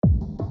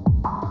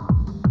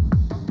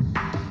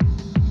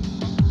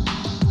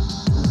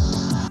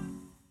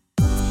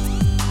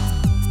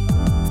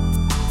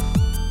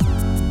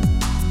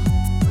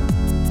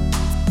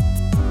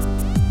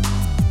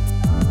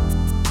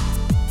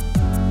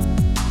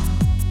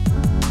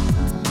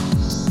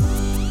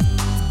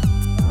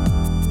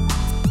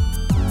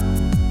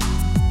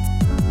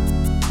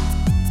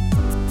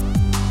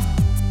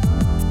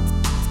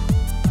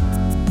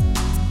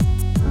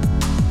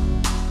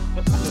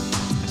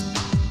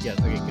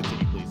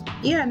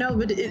Yeah, no,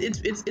 but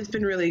it's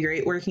been really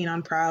great working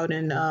on Proud,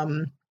 and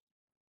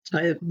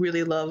I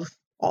really love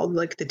all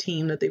like the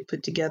team that they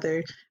put together.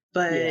 Yeah.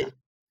 But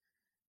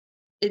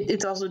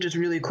it's also just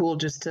really cool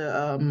just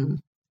to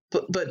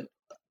but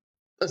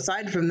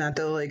aside from that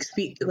though, like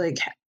speak like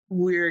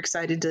we're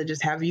excited to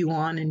just have you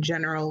on in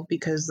general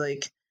because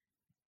like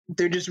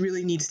there just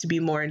really needs to be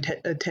more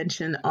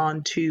attention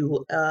onto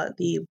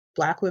the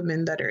Black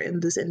women that are in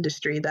this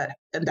industry that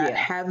Yeah.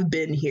 have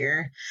been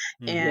here.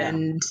 Yeah.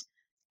 And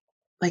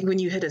like when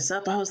you hit us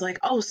up, I was like,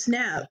 oh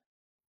snap,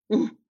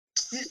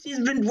 she's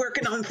been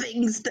working on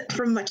things that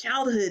from my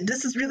childhood.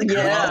 This is really cool.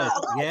 Yeah.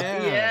 Oh,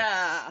 yeah.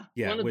 Yeah.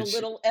 Yeah, One of the which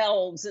little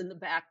elves in the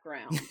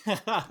background.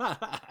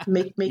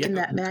 Making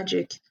yeah, that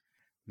magic.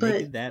 But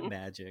making that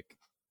magic.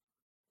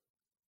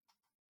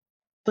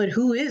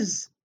 who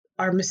is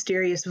our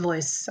mysterious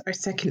voice,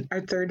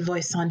 our third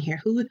voice on here?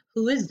 Who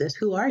is this?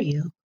 Who are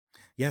you?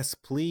 Yes,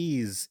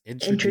 please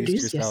introduce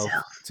Introduce yourself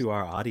yourself. to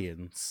our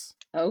audience.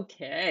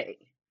 Okay.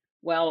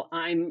 Well,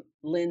 I'm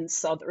Lynn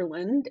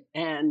Sutherland,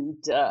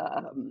 and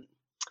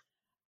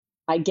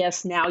I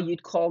guess now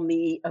you'd call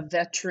me a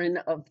veteran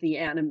of the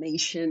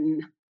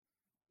animation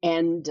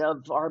end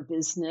of our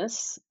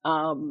business.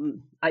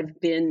 I've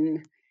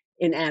been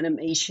in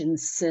animation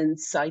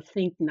since I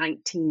think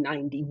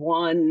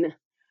 1991,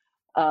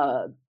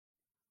 and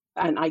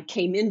I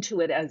came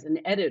into it as an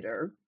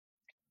editor.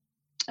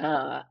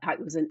 I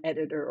was an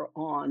editor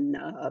on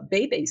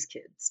Bebe's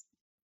Kids.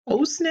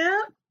 Oh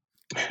snap!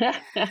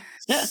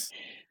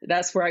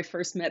 That's where I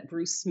first met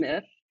Bruce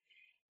Smith,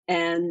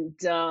 and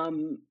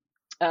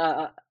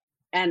uh,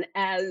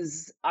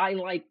 as I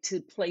like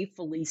to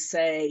playfully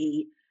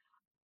say,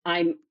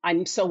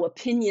 I'm so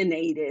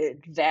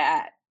opinionated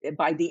that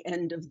by the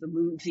end of the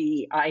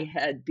movie, I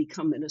had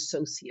become an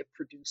associate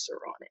producer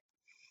on it.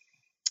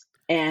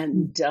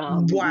 And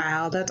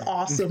Wow, that's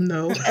awesome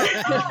though.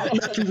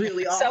 That's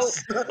really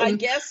awesome. So I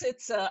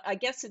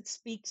guess it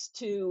speaks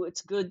to,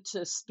 it's good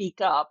to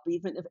speak up,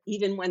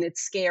 even when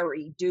it's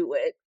scary, do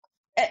it.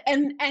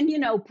 And you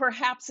know,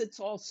 perhaps it's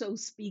also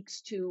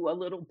speaks to a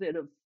little bit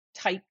of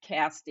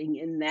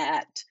typecasting in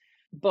that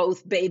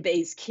both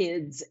Bebe's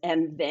Kids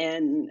and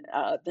then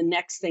the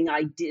next thing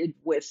I did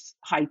with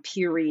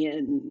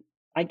Hyperion,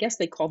 I guess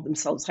they called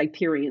themselves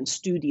Hyperion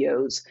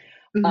Studios,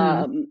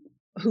 Mhm.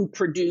 who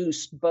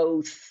produced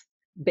both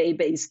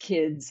Bebe's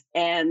Kids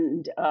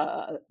and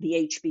the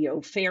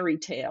HBO Fairy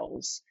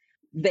Tales.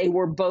 They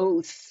were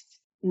both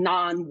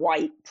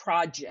non-white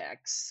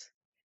projects,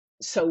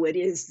 so it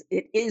is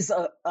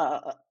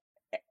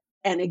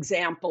an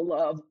example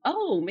of,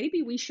 oh,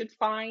 maybe we should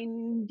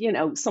find, you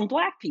know, some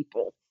Black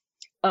people.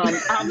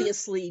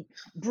 Obviously,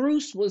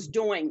 Bruce was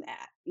doing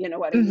that. You know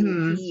what I mean?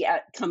 Mhm. He,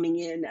 coming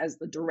in as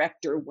the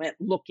director, went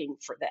looking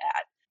for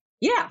that.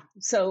 Yeah,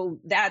 so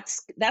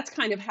that's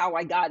kind of how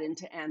I got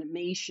into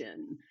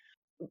animation,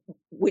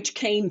 which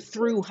came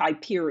through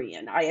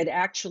Hyperion. I had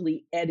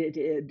actually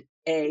edited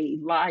a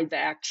live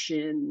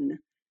action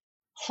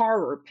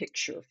horror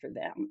picture for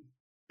them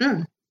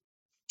Mm.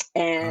 Oh,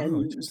 and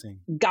interesting.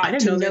 I got didn't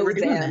to know they know were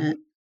doing that.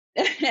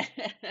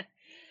 them.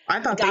 I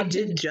thought they got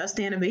to did just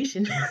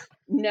animation.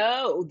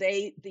 No,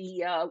 the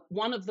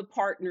one of the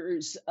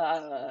partners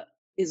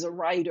is a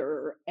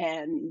writer,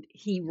 and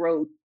he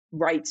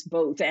writes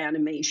both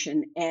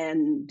animation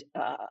and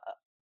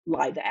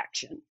live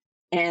action.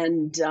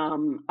 And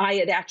I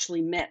had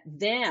actually met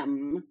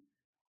them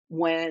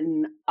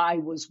when I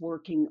was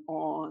working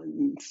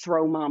on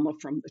Throw Mama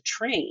from the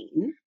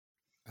Train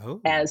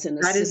Oh. as an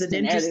That is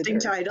an assistant interesting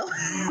editor.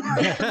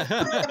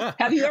 title.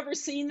 Have you ever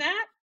seen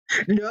that?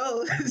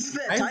 No, is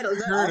that I've title. Is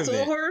that heard of also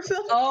a it. horror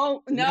film?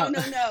 Oh, no,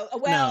 No. no, no.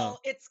 Well, No.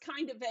 it's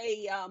kind of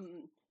a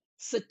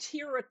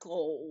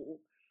satirical,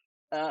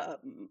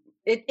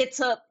 it's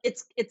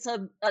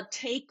a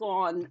take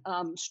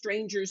on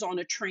Strangers on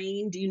a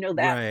Train. Do you know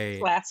that Right.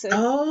 classic?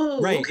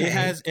 Oh, Right. okay. It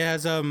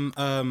has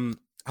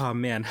oh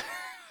man.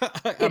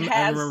 It I'm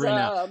has remembering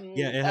now.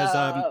 Yeah, it has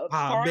ah man,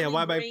 Harley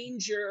why am I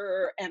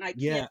Granger, and I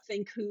yeah, can't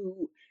think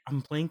who.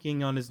 I'm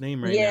blanking on his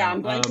name right Yeah, now.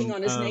 I'm blanking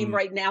on his name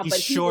right now, He's but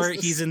he was short,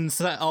 the. he's in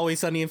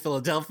Always Sunny in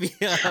Philadelphia.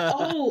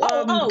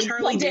 Well,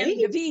 Charlie Day?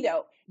 Danny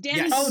DeVito.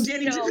 Danny Oh, Yes.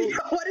 Danny DeVito.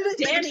 DeVito. What did I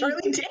think? Danny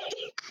Charlie Day?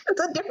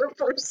 That's a different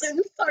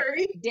person.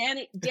 Sorry.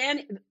 Danny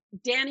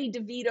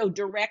DeVito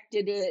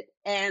directed it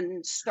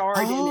and starred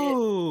in it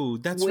Oh,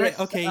 that's right. with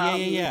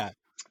Okay, yeah.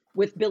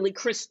 with Billy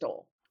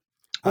Crystal.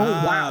 Oh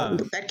wow, Ah.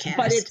 that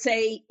But cast.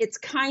 it's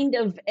kind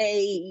of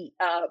a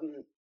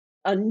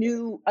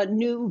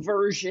new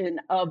version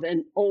of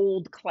an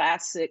old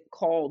classic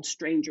called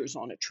Strangers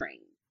on a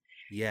Train.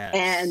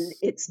 And Yes.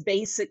 it's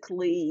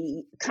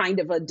basically kind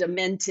of a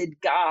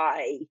demented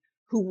guy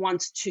who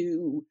wants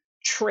to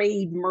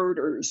trade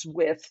murders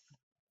with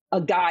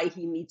a guy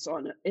he meets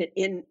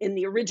in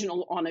the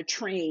original on a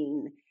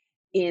train.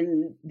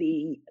 In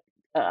the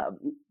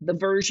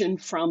version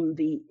from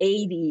the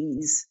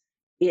 80s,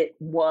 it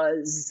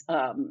was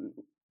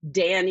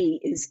Danny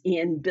is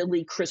in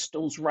Billy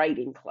Crystal's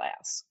writing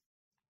class.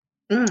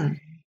 Mm.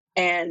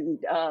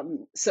 And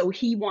so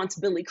he wants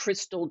Billy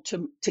Crystal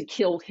to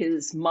kill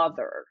his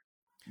mother.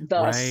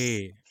 thus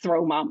Right.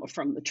 Throw Mama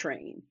from the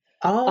Train.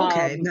 Oh,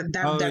 okay.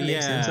 Oh, That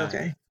makes sense. yeah.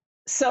 Okay.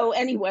 So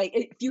anyway,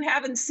 if you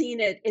haven't seen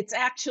it, it's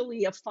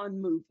actually a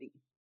fun movie.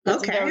 It's a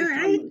Okay. very All fun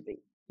right.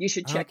 movie. You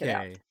should check it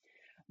out. Okay.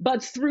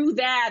 But through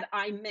that,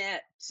 I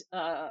met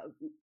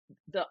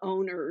the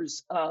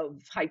owners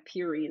of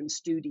Hyperion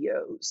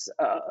Studios,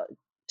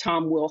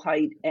 Tom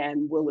Wilhite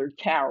and Willard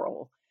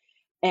Carroll,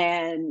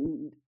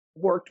 and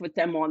worked with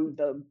them on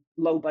the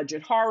low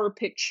budget horror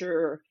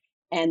picture,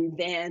 and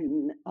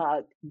then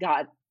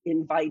got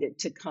invited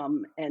to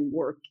come and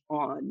work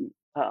on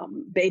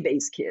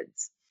Bebe's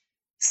Kids.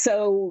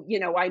 So,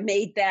 I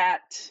made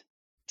that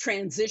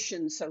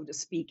transition, so to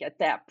speak, at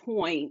that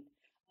point.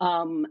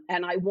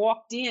 And I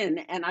walked in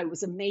and I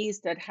was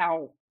amazed at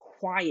how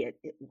quiet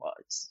it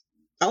was.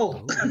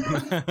 Oh.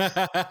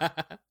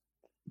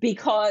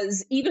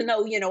 Because even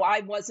though, I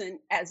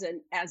wasn't as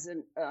an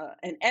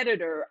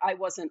editor, I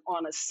wasn't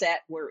on a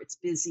set where it's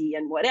busy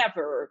and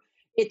whatever,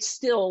 it's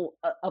still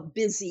a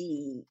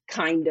busy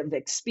kind of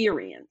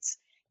experience.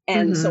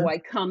 And so I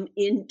come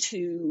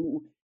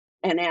into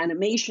an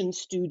animation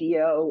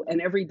studio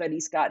and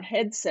everybody's got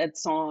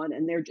headsets on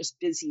and they're just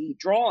busy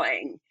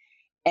drawing.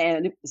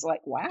 And it was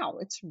like, wow,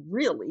 it's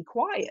really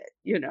quiet,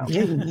 Yeah,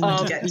 you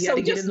got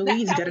to get in the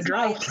weeds, you got to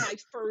draw. My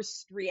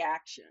first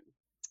reaction.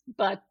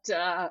 But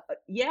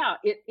yeah,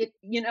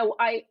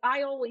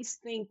 I always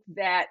think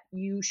that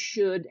you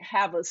should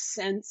have a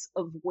sense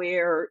of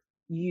where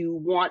you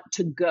want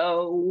to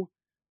go.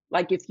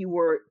 Like if you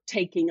were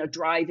taking a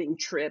driving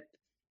trip,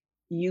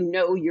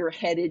 you're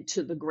headed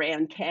to the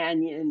Grand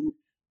Canyon,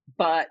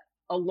 but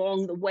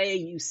along the way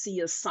you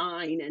see a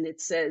sign and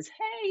it says,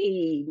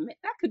 hey,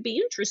 that could be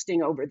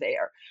interesting over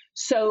there.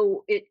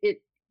 So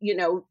it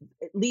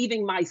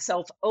leaving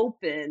myself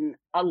open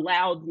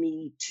allowed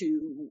me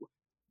to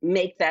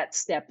make that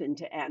step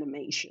into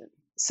animation.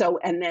 So,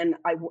 and then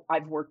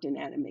I've worked in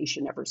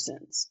animation ever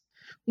since.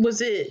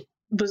 Was it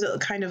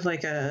kind of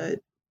like a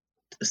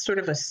sort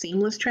of a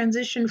seamless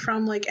transition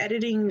from like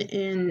editing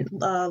in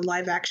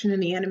live action in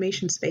the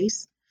animation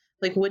space?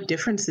 Like what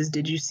differences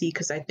did you see?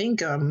 Because I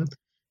think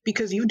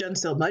because you've done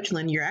so much,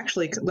 Lynn, you're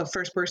actually the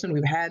first person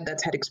we've had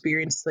that's had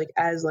experience like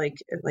as like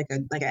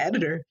an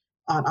editor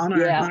on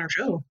our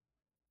show.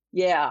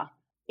 Yeah,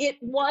 it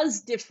was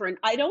different.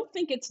 I don't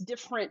think it's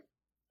different.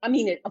 I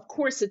mean, of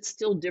course, it's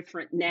still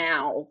different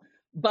now,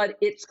 but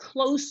it's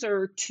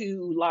closer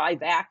to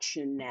live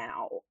action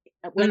now.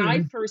 When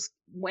I first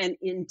went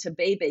into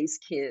Bebe's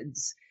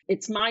Kids,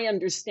 it's my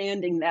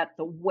understanding that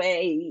the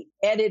way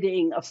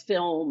editing a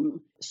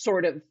film,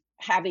 sort of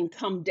having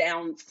come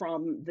down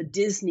from the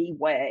Disney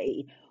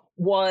way,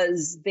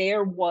 was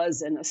there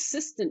was an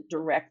assistant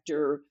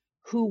director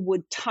who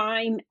would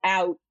time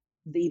out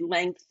the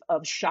length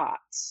of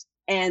shots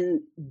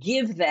and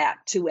give that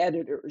to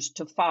editors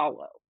to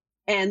follow.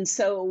 And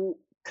so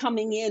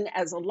coming in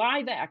as a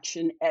live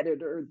action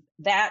editor,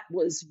 that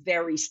was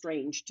very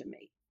strange to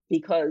me,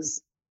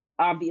 because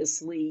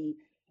obviously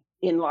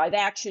in live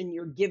action,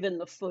 you're given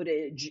the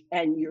footage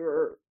and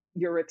you're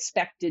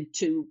expected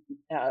to,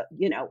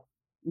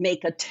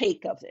 make a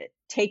take of it,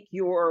 take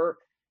your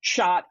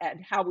shot at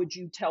how would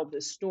you tell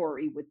this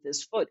story with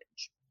this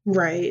footage.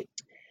 Right.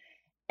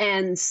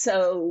 And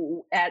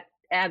so at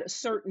a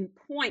certain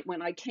point,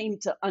 when I came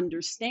to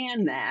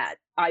understand that,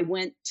 I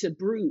went to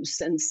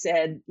Bruce and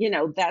said,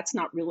 that's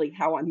not really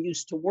how I'm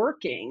used to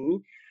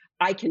working.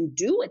 I can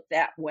do it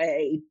that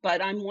way,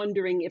 but I'm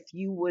wondering if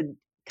you would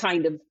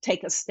kind of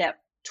take a step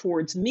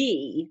towards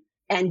me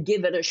and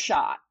give it a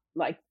shot.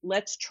 Like,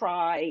 let's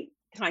try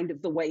kind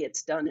of the way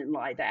it's done in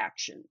live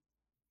action.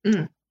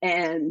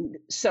 And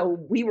so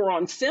we were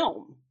on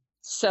film.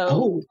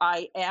 So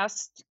I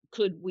asked,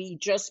 could we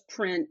just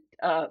print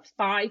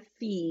 5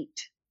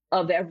 feet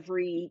of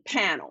every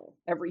panel,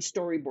 every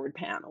storyboard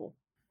panel?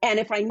 And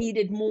if I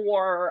needed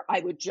more, I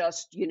would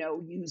just,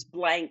 use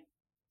blank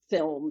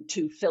film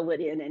to fill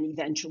it in. And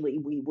eventually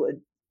we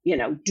would,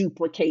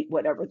 duplicate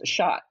whatever the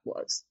shot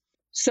was.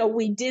 So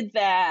we did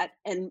that,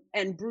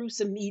 and Bruce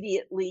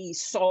immediately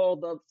saw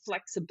the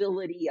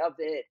flexibility of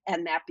it,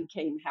 and that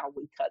became how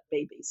we cut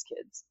Bebe's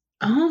Kids.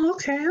 Oh,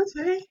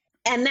 okay.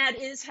 And that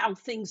is how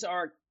things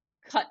are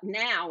cut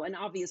now. And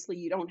obviously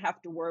you don't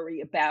have to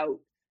worry about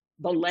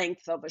the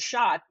length of a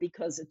shot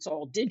because it's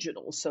all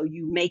digital. So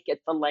you make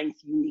it the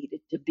length you need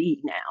it to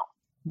be now.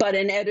 But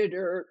an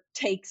editor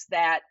takes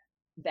that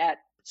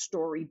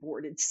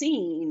storyboarded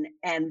scene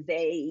and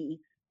they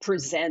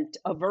present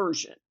a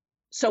version.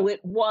 So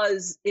it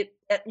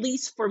at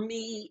least for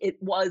me,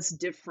 it was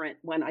different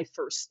when I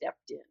first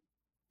stepped in.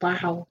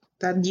 Wow.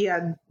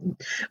 That,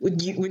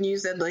 when you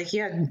said like,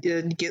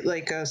 get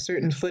like a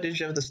certain footage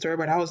of the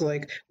storyboard, I was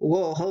like,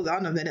 whoa, hold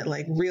on a minute,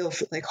 like real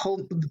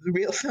film.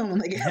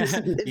 Like, I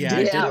did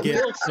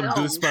get some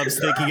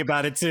goosebumps thinking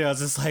about it too. I was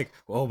just like,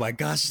 oh my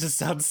gosh, this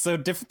sounds so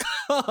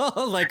difficult.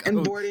 Like,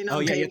 and boarding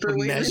on paper,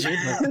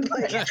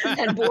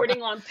 and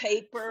boarding on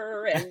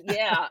paper,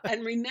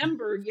 and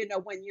remember,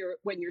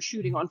 when you're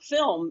shooting on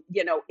film,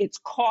 it's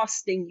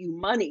costing you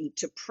money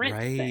to print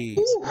things.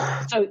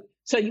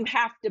 So you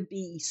have to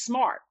be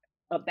smart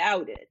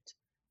about it.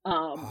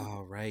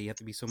 Oh, right. You have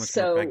to be so much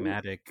more So,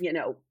 pragmatic.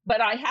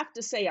 but I have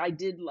to say I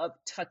did love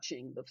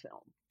touching the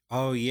film.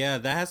 Oh, yeah.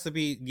 That has to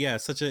be,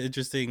 such an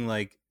interesting,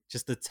 like,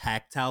 just the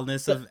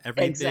tactileness of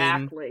everything.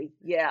 Exactly.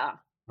 Yeah.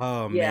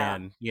 Oh, Yeah.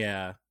 man.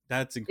 Yeah.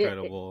 That's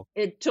incredible.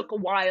 It took a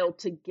while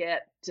to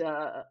get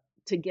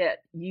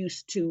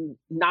used to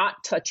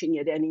not touching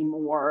it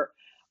anymore.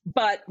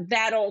 But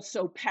that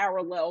also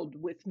paralleled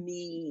with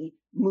me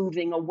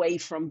moving away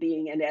from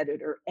being an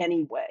editor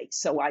anyway.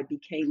 So I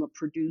became a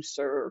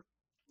producer,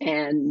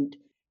 and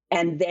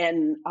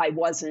then I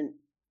wasn't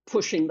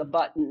pushing the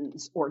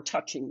buttons or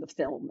touching the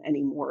film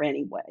anymore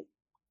anyway.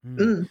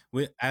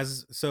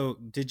 So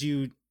did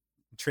you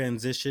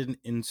transition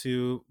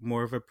into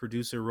more of a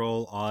producer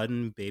role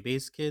on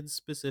Bebe's Kids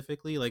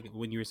specifically? Like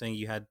when you were saying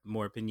you had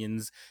more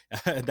opinions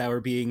that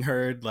were being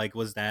heard, like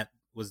was that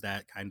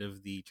kind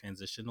of the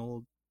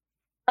transitional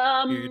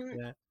period for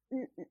that?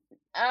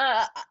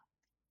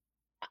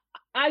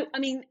 I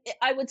mean,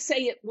 I would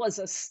say it was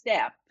a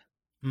step.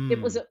 It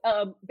was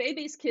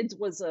Bebe's Kids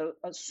was a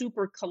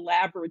super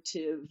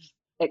collaborative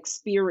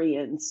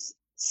experience.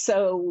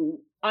 So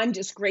I'm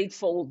just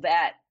grateful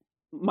that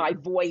my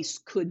voice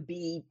could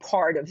be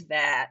part of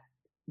that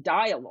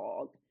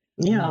dialogue.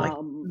 Yeah, like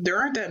there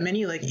aren't that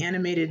many like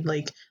animated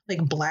like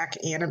black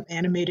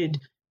animated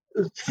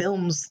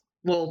films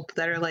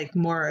that are like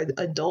more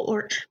adult,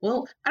 or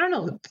I don't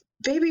know.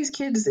 Bebe's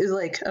Kids is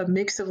like a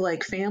mix of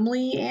like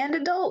family and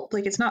adult.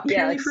 Like it's not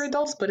purely for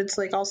adults, but it's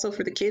like also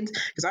for the kids.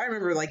 Because I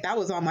remember like that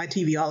was on my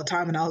TV all the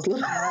time when I was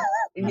little.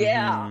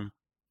 Yeah.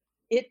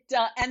 It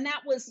and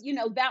that was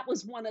that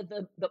was one of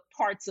the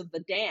parts of the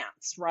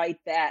dance, right?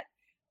 That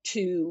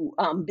to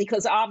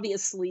because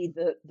obviously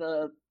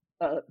the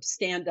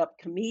stand-up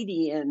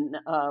comedian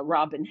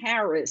Robin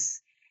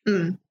Harris,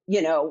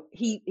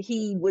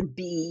 he would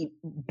be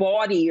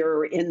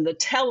bawdier in the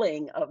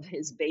telling of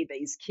his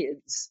Bebe's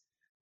Kids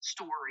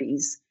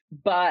stories,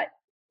 but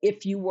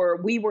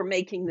we were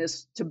making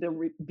this to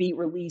be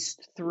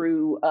released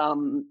through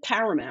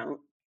Paramount,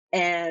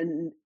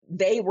 and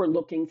they were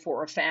looking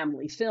for a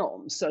family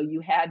film, so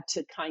you had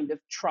to kind of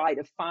try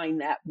to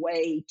find that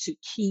way to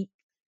keep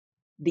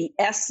the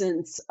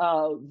essence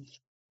of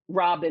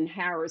Robin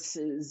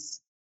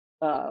Harris's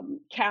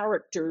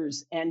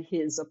characters and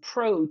his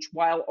approach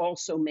while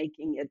also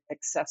making it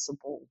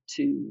accessible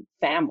to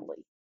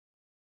family.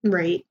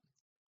 Right.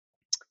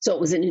 So it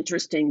was an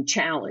interesting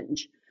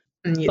challenge.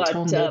 But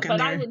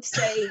I would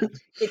say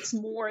it's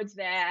more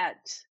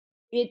that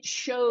it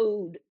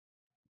showed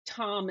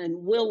Tom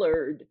and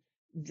Willard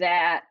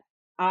that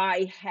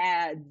I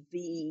had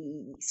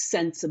the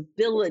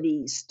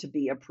sensibilities to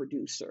be a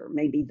producer.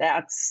 Maybe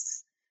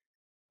that's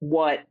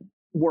what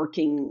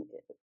working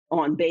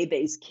on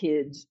Bebe's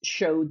Kids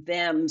showed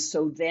them.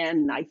 So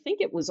then I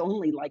think it was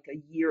only like a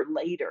year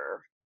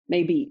later,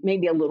 maybe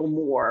a little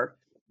more,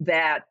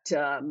 that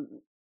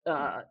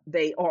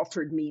they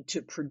offered me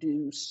to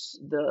produce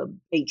the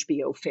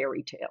HBO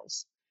Fairy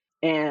Tales.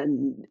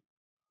 And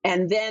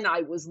then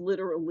I was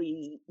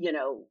literally,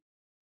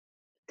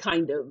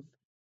 kind of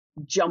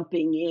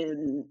jumping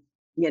in,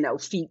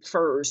 feet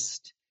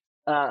first,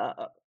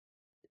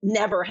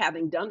 never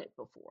having done it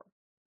before,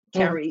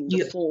 carrying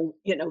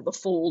the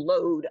full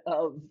load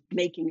of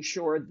making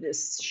sure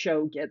this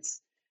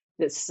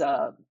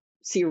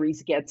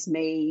series gets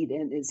made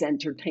and is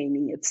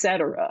entertaining,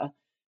 etc.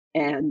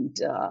 And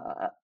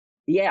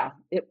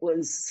it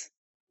was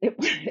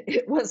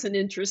an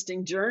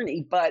interesting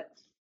journey, but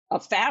a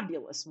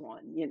fabulous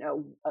one.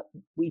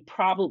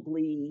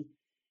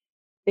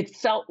 It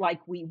felt like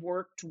we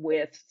worked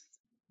with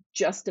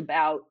just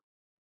about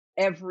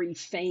every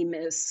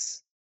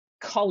famous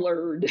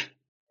colored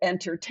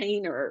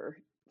entertainer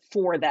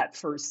for that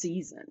first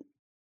season.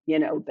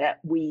 There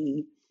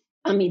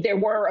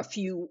were a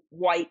few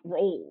white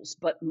roles,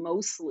 but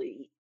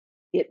mostly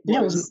it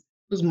was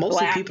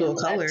mostly people of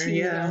color,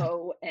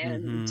 Latino,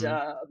 and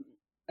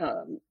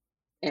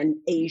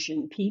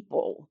Asian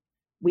people.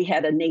 We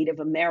had a Native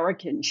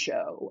American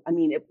show. I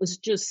mean, it was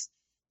just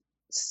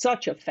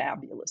such a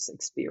fabulous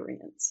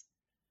experience.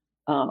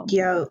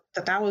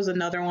 That was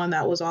another one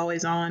that was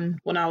always on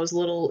when I was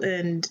little,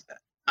 and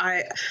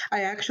I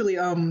actually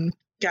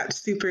got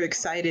super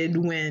excited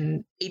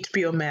when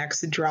HBO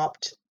Max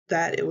dropped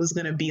that it was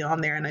going to be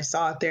on there, and I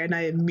saw it there, and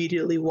I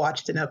immediately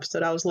watched an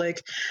episode. I was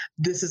like,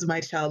 this is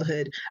my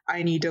childhood.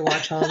 I need to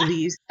watch all of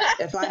these.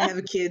 If I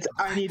have kids,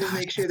 I need to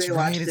make sure they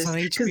watch this. It's on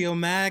HBO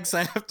Max.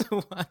 I have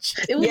to watch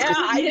it. It was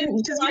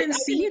because we didn't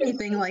see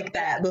anything like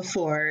that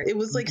before. It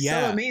was like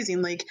so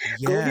amazing. Like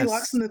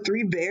Goldilocks and the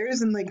Three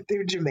Bears, and like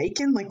they're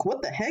Jamaican. Like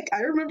what the heck?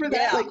 I remember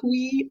that. Like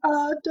we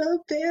are the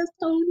bears,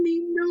 don't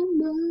need no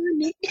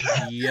money.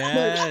 Yes.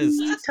 But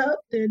heat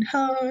up and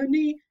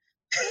honey.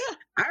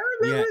 I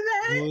Yeah, remember it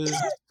that.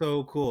 was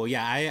so cool.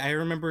 Yeah, I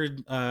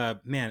remembered,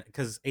 man,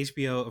 because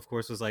HBO, of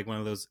course, was like one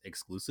of those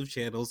exclusive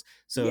channels,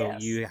 so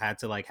Yes, you had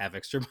to like have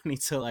extra money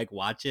to like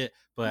watch it.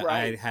 But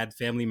I right. had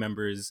family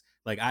members,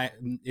 like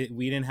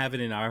we didn't have it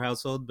in our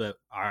household, but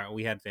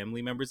we had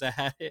family members that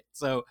had it,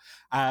 so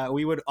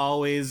we would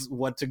always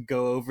want to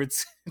go over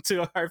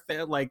to our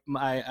like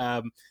my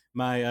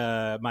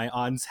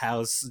aunt's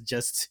house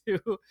just to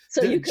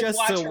So you could just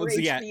watch so her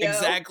yeah, HBO.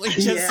 exactly,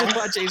 just to Yeah.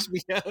 watch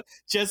HBO,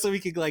 just so we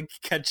could like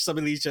catch some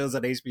of these shows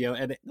on HBO.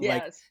 And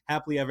like Yes.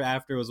 Happily Ever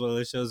After was one of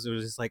those shows that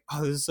was just like,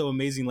 oh, this is so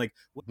amazing. Like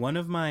one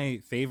of my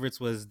favorites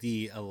was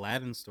the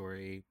Aladdin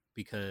story,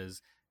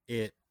 because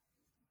it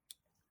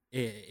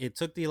it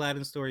took the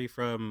Aladdin story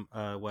from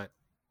what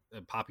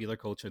popular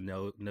culture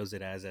knows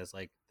it as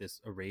like this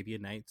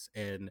Arabian Nights,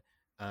 and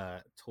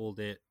told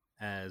it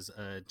as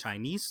a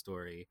Chinese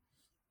story.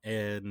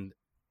 And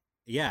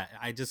yeah,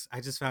 I just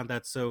found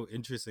that so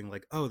interesting.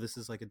 Like, oh, this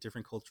is like a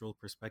different cultural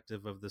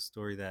perspective of the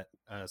story that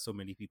so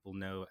many people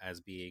know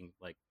as being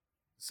like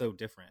so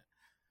different.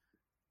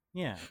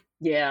 Yeah.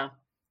 Yeah.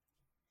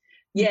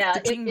 Yeah.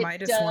 The King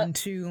Midas one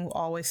too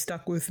always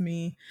stuck with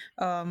me.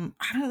 I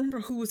don't remember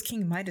who was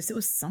King Midas. It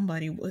was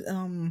somebody.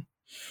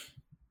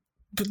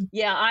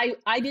 Yeah,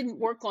 I didn't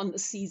work on the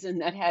season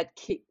that had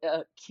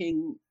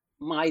King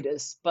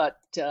Midas, but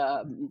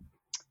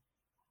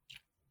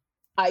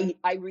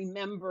I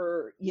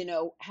remember,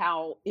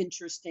 how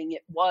interesting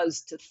it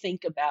was to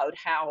think about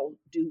how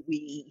do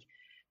we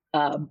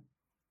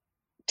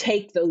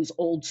take those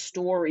old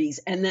stories,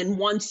 and then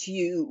once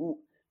you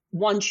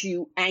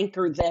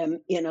anchor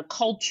them in a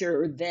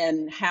culture,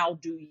 then how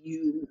do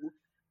you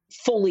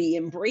fully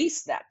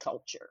embrace that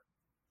culture?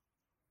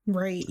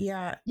 Right.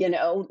 Yeah.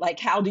 Like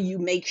how do you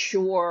make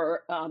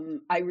sure?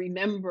 I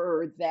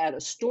remember that a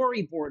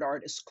storyboard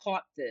artist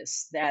caught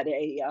this, that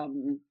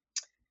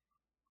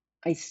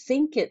I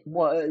think it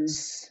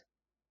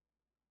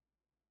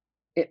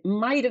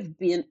might have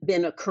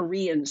been a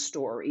Korean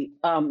story,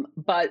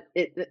 but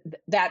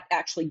that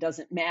actually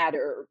doesn't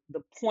matter.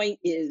 The point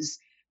is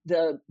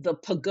the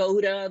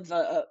pagoda,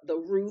 the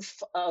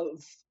roof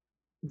of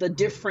the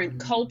different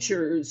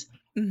cultures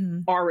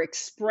are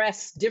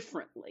expressed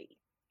differently.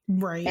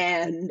 Right.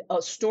 And a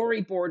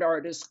storyboard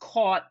artist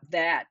caught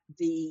that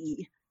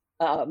the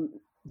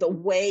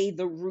way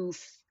the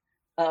roof,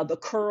 the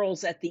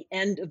curls at the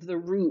end of the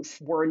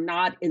roof were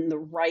not in the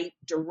right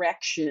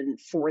direction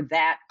for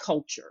that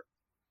culture.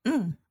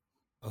 Mm.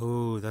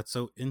 Oh, that's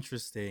so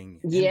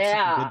interesting.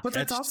 Yeah. But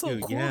that's also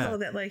cool though,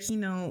 that like,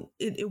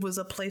 it was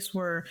a place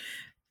where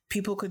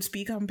people could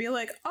speak up and be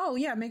like, oh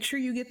yeah, make sure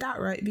you get that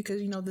right,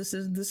 because this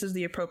is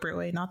the appropriate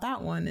way, not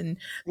that one. And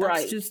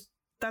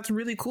that's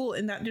really cool.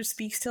 And that just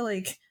speaks to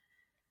like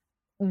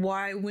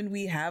why when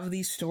we have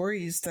these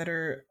stories that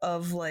are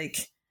of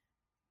like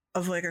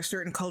a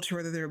certain culture,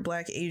 whether they're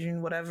Black,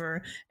 Asian,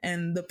 whatever,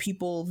 and the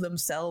people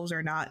themselves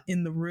are not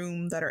in the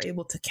room that are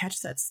able to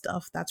catch that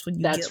stuff, that's when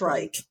you get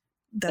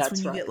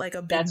like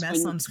a big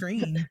mess on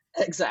screen.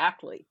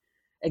 Exactly.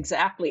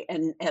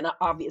 And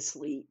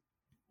obviously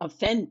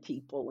offend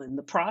people in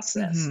the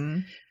process,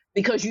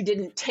 because you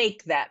didn't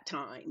take that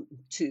time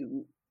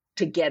to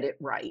get it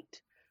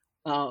right.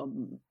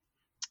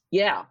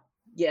 Yeah.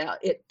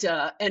 It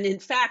and in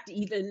fact,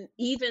 even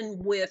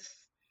with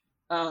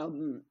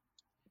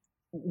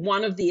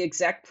one of the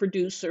exec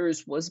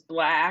producers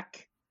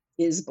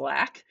is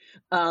black,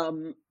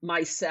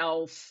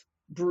 myself,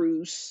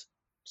 Bruce,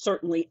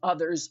 certainly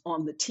others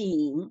on the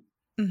team,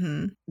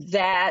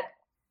 that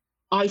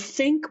I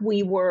think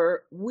we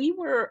were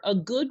a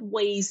good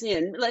ways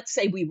in. Let's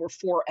say we were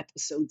 4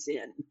 episodes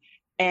in,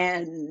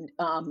 and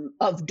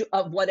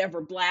of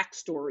whatever Black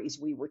stories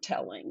we were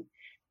telling,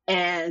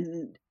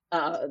 and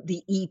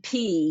the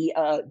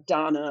EP,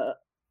 Donna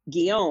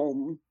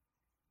Guillaume,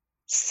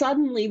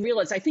 suddenly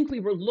realized, I think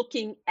we were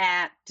looking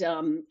at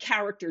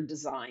character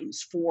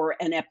designs for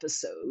an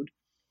episode,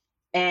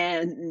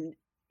 and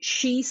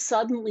she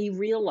suddenly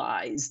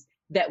realized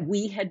that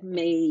we had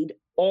made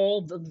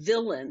all the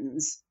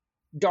villains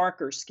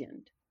darker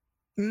skinned.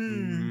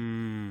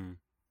 And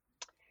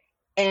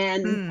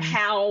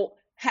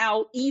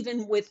how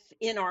even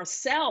within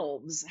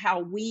ourselves,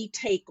 how we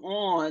take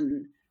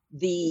on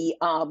the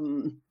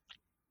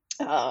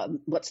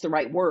what's the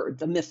right word,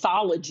 the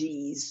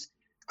mythologies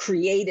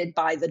created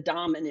by the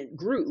dominant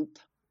group,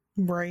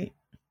 right,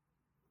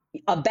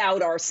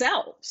 about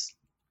ourselves.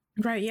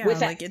 Right, yeah,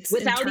 without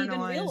internalized.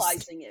 Even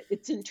realizing it.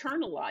 It's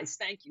internalized.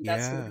 Thank you.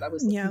 That's what I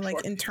was looking for.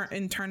 Like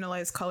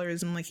internalized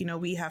colorism. Like,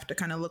 we have to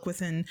kind of look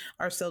within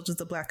ourselves as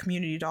the Black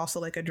community to also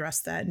like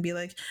address that and be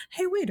like,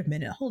 hey, wait a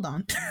minute, hold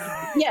on.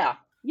 Yeah.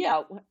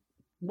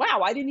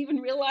 Wow, I didn't even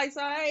realize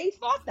I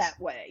thought that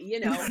way,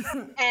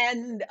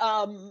 and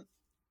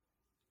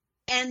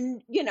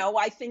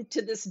I think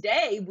to this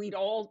day we'd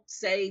all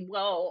say,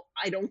 well,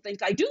 I don't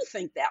think I do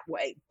think that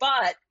way,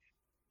 but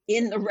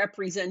in the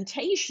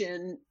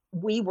representation,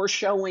 we were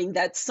showing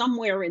that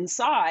somewhere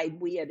inside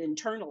we had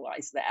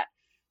internalized that.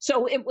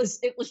 So it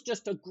was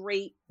just a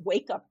great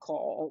wake-up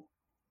call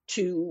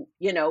to,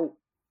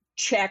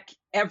 check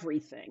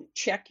everything,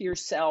 check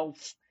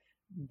yourself,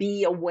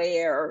 be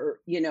aware,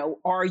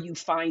 are you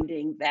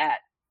finding that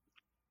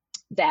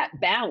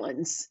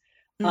balance?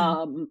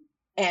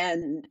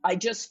 And I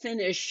just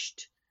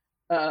finished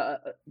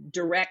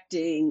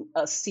directing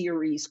a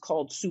series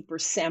called Super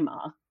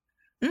Sema,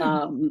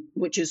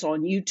 which is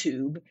on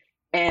YouTube,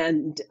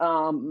 and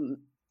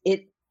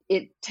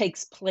it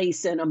takes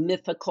place in a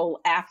mythical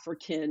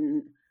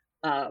African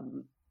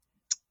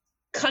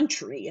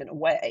country in a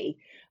way,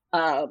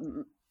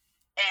 and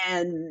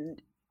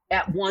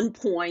at one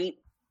point,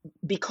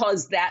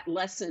 because that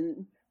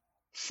lesson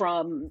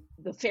from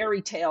the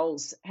fairy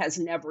tales has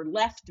never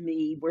left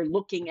me, we're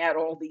looking at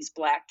all these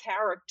Black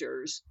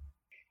characters,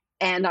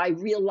 and I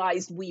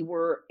realized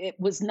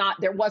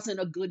there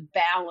wasn't a good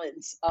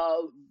balance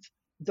of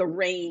the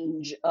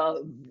range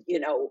of,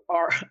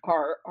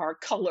 our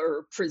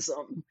color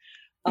prism.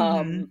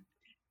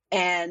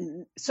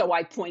 And so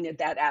I pointed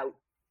that out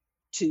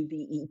to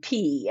the EP,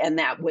 and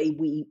that way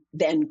we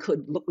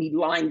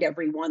lined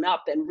everyone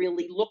up and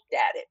really looked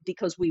at it,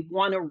 because we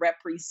want to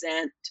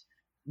represent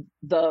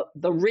the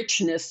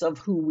richness of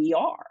who we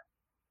are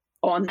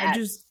on that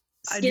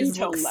I just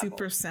looked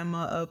Super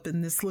Sema up,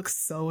 and this looks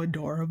so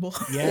adorable.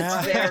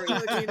 Yeah. I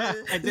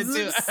did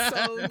too. Looks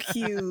so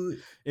cute.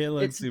 It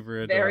looks super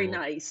adorable. Very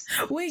nice.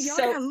 Wait, y'all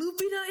got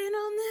Lupita in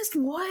on this?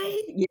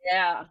 What?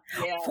 Yeah.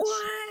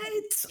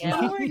 What? Yeah.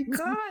 Oh my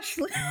gosh.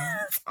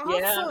 That's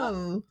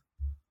awesome.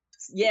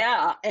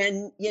 Yeah.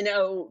 And,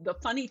 the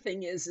funny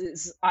thing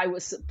is I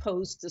was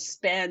supposed to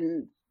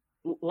spend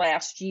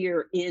last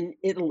year in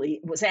Italy.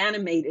 It was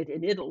animated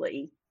in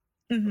Italy.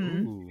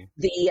 The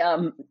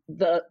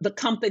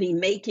company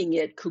making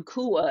it,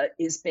 Kukua,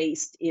 is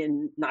based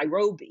in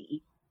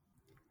Nairobi,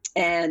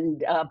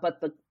 and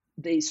but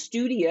the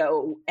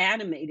studio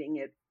animating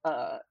it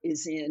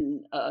is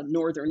in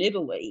northern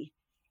Italy,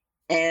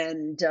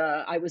 and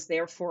I was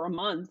there for a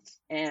month,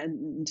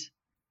 and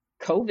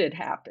COVID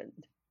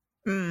happened,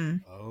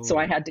 so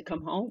I had to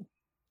come home.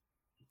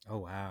 Oh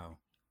wow!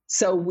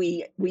 So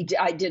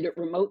I did it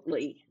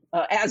remotely,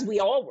 as we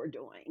all were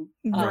doing,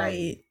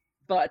 right.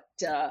 But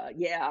I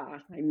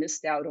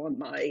missed out on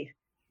my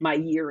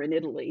year in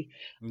Italy.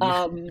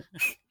 But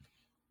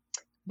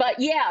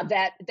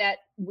that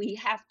we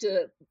have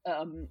to,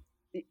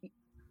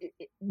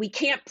 we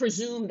can't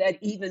presume that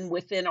even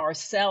within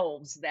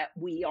ourselves that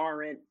we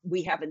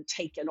haven't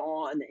taken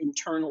on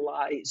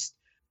internalized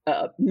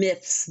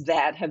myths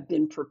that have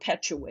been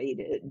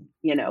perpetuated,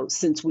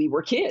 since we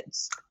were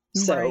kids.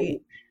 So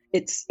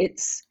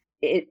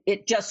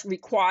it just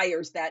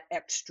requires that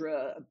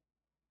extra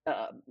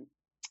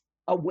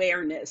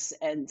awareness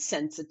and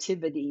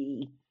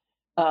sensitivity,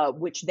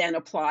 which then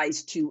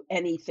applies to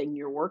anything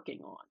you're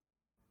working on.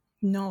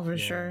 No, for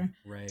sure.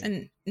 Right.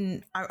 And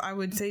I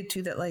would say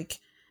too that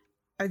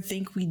I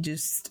think we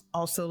just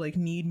also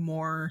need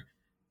more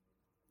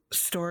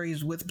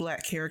stories with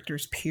Black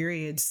characters,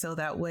 period, so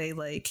that way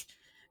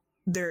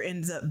there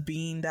ends up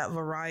being that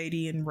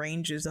variety and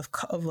ranges of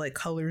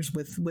colors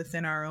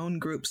within our own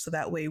group, so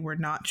that way we're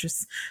not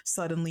just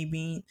we're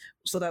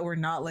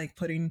not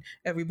putting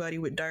everybody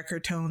with darker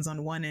tones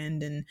on one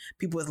end and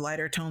people with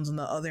lighter tones on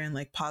the other, and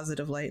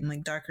positive light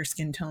and darker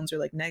skin tones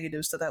are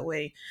negative, so that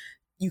way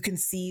you can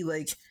see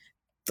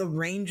the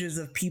ranges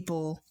of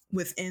people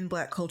within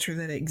Black culture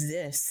that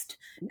exist,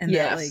 and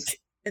that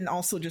and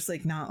also just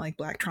not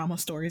Black trauma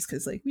stories,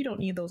 because we don't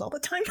need those all the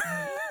time.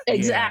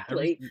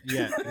 Exactly.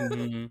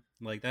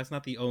 That's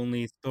not the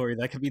only story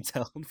that can be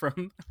told from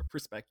our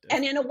perspective.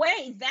 And in a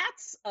way,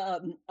 that's a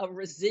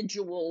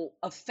residual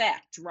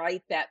effect,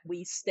 right? That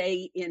we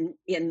stay in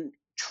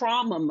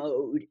trauma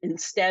mode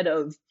instead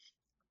of,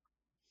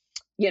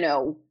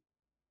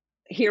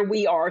 here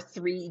we are,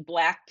 3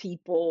 Black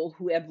people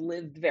who have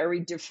lived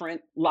very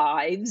different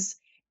lives,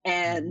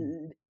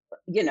 and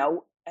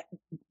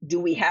do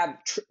we have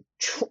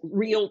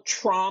real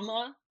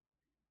trauma?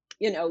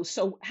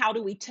 So how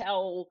do we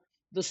tell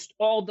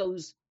all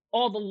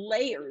the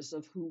layers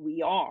of who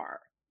we are?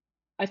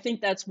 I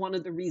think that's one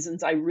of the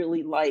reasons I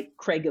really like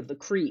Craig of the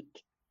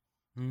Creek,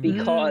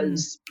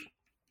 because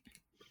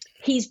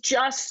he's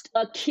just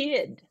a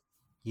kid.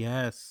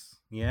 Yes.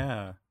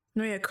 Yeah.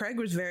 No, yeah, Craig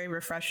was very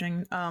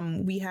refreshing.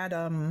 We had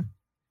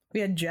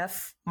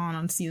Jeff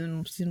on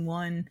season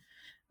 1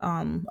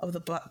 of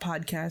the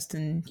podcast,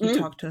 and he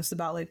talked to us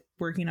about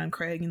working on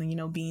Craig, and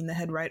then being the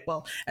head writer.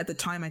 Well, at the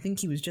time I think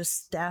he was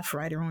just staff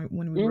writer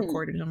when we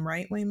recorded him,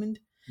 right, Waymond?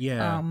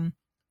 Yeah.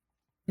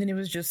 And it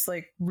was just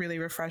really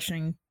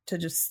refreshing to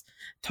just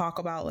talk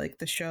about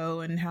the show,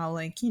 and how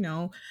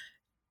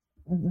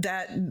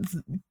that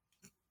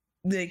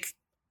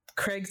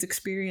Craig's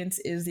experience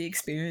is the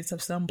experience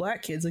of some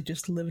Black kids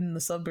just living in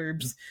the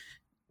suburbs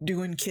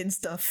doing kid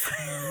stuff.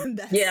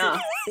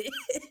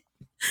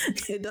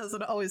 It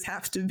doesn't always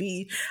have to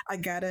be, I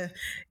gotta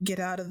get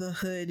out of the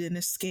hood and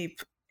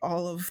escape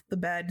all of the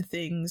bad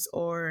things,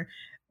 or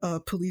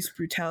police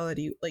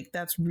brutality.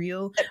 That's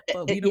real,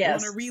 but we don't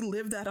want to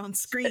relive that on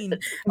screen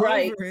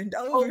right. over and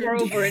over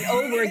and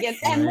over again.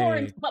 And more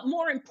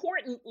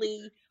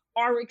importantly,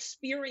 our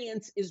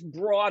experience is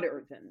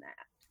broader than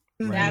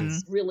that. Right.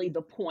 That's really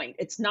the point.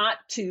 It's not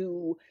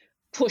to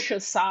push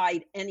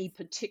aside any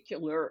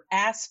particular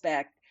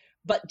aspect,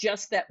 but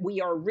just that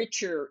we are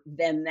richer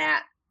than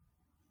that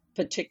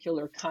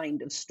particular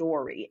kind of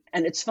story.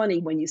 And it's funny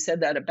when you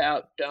said that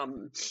about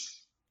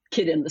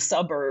Kid in the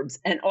Suburbs,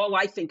 and all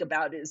I think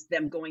about is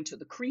them going to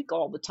the creek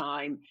all the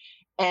time.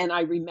 And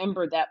I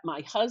remember that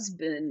my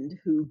husband,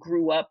 who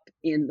grew up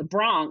in the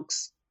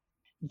Bronx,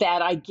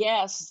 that I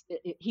guess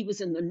he was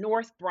in the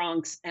North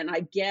Bronx, and I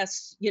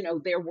guess, you know,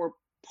 there were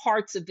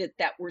parts of it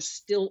that were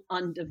still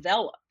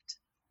undeveloped.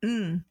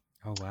 Oh,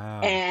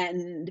 wow.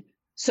 And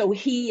so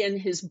he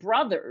and his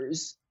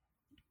brothers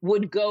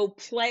would go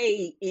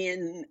play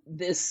in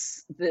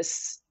this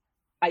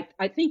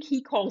I think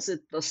he calls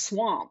it the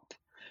swamp.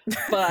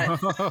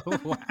 But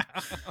Wow.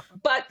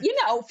 but you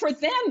know, for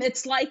them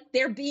it's like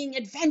they're being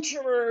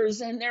adventurers,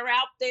 and they're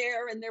out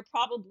there, and they're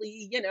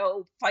probably, you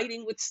know,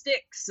 fighting with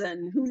sticks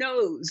and who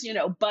knows, you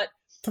know, but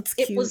That's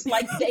it cute. was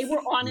like they were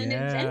on an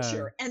Yeah.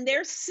 adventure, and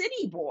they're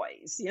city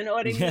boys, you know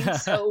what I mean? Yeah.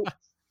 So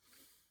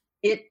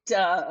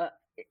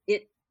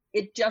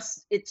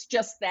it's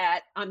just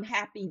that I'm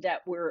happy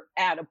that we're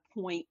at a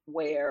point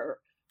where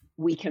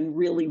we can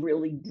really,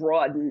 really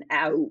broaden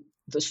out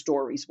the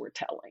stories we're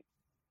telling.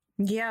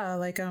 Yeah,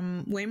 like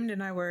Waymond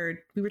and I were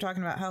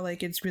talking about how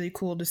like it's really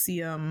cool to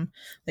see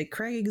like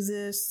Craig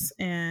exists,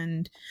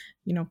 and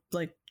you know,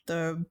 like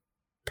the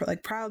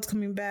like Proud's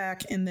coming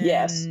back, and then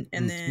Yes.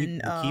 and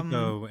then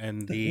Kipo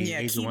and the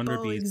Age of Wonder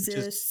Kipo Beast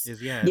exists.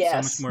 is it's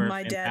Yes. so much more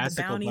My Dad the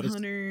fantastical, Bounty but it's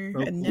Hunter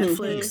so at cool.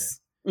 Netflix.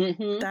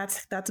 Mm-hmm.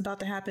 That's about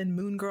to happen.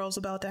 Moon Girl's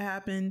about to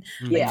happen.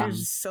 Mhm. Like Yeah.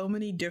 there's so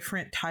many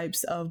different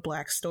types of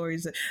Black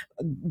stories.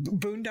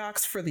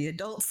 Boondocks for the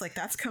adults, like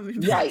that's coming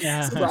back. Right,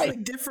 Yeah. So there's right.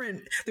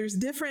 like there's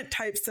different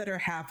types that are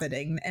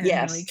happening, and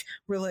Yes. like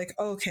we're like,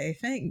 okay,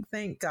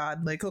 thank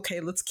God. Like,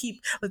 okay, let's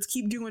keep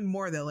doing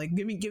more though. Like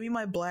give me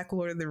my Black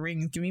Lord of the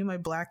Rings, give me my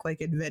Black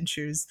like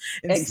adventures.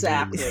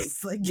 Exactly.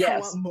 It's like I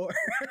Yes. want more.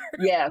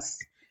 Yes,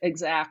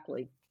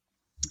 exactly.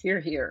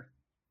 Here.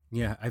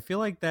 Yeah, I feel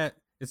like that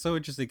it's so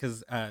interesting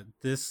because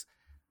this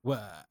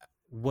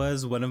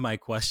was one of my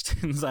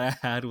questions I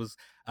had was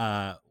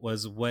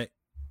what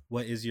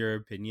is your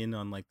opinion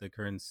on like the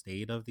current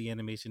state of the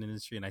animation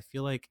industry? And I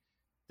feel like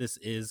this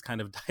is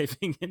kind of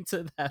diving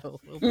into that a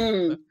little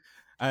bit.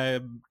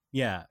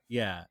 Yeah.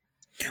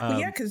 Well,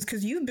 yeah,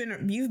 because you've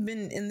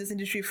been in this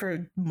industry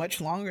for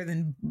much longer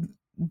than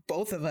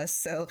both of us,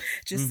 so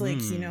just like,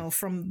 you know,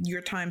 from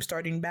your time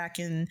starting back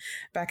in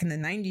the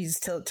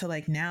 90s to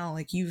like now,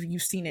 like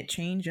you've seen it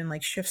change and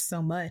like shift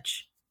so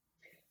much.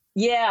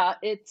 Yeah,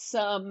 it's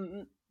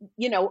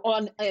you know,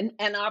 on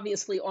and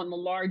obviously on the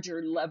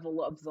larger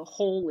level of the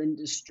whole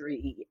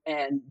industry.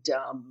 And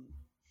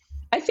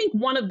I think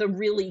one of the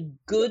really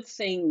good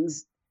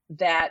things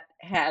that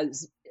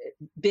has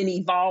been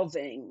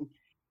evolving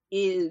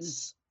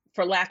is,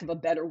 for lack of a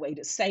better way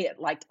to say it,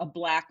 like a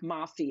Black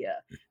mafia,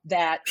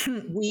 that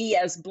we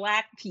as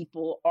Black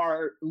people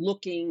are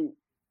looking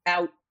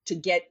out to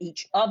get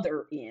each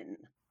other in.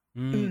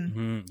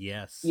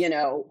 Yes. You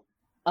know,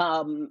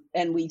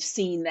 and we've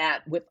seen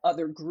that with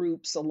other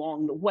groups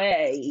along the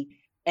way,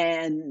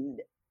 and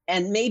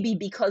maybe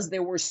because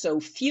there were so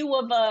few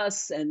of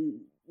us,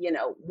 and you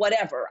know,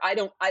 whatever, I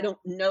don't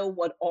know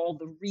what all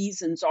the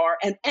reasons are,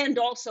 and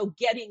also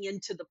getting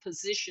into the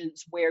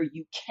positions where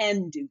you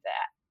can do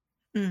that.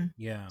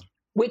 Yeah.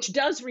 Which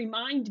does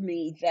remind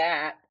me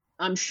that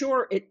I'm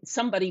sure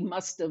somebody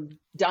must have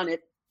done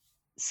it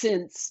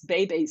since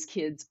Bebe's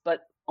Kids,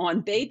 but on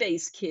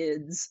Bebe's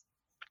Kids,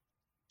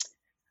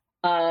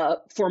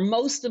 for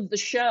most of the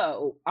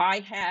show,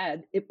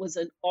 it was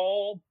an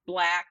all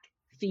Black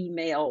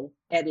female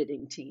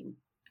editing team.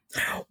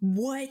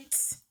 What?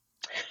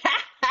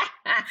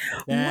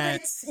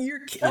 What?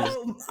 You're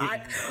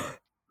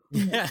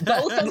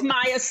both of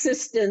my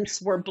assistants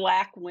were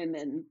Black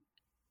women.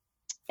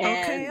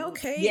 And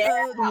okay.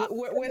 Yeah.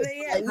 Where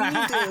they at? We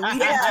need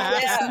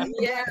to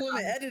Black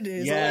women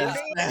editors. Yes.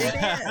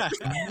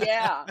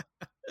 Yeah.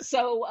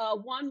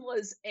 So one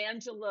was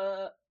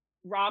Angela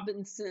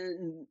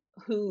Robinson,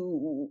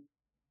 who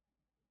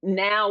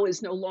now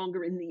is no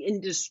longer in the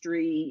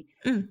industry,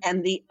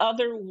 and the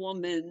other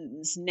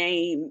woman's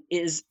name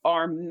is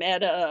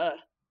Armetta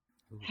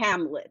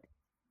Hamlet.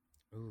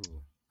 Ooh,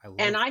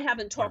 And I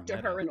haven't talked to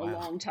her in a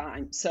long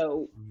time,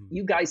 so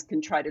you guys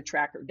can try to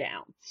track her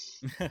down.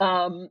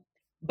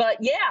 But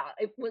yeah,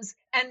 it was,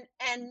 and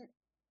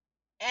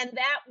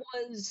that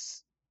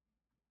was,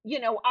 you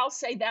know, I'll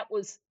say that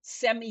was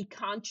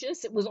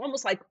semi-conscious. It was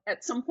almost like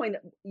at some point,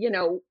 you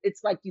know,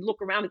 it's like you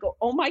look around and go,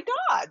 oh my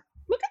God,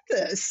 look at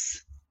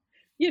this.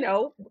 You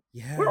know,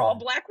 we're all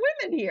Black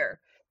women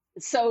here.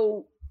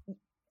 So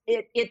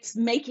it's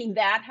making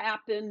that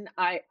happen.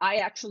 I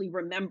actually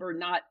remember,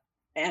 not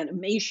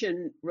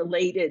animation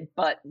related,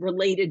 but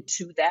related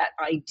to that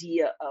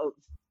idea of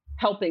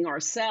helping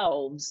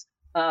ourselves.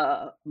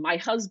 My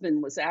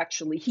husband was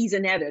he's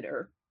an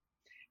editor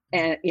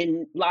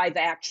in live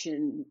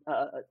action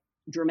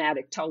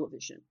dramatic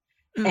television.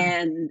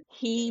 And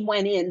he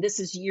went in, this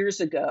is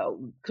years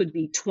ago, could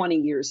be 20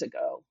 years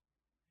ago.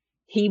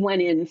 He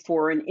went in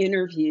for an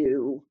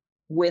interview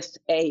with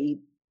a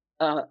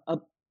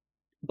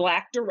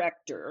Black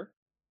director.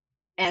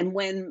 And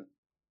when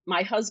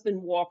my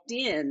husband walked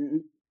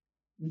in,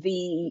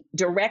 the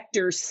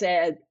director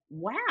said,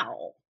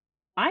 "Wow,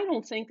 I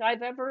don't think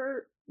I've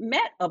ever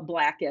met a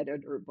Black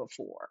editor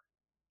before."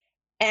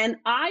 And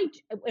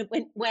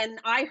when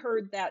I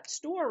heard that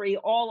story,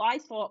 all I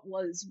thought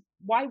was,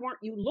 why weren't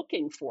you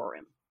looking for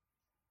him?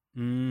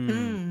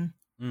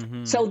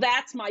 Mm-hmm. So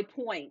that's my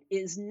point,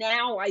 is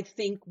now I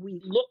think we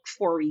look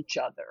for each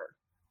other.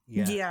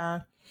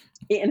 Yeah.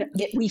 And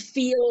we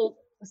feel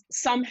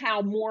somehow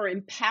more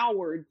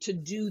empowered to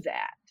do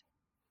that.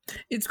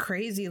 It's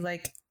crazy.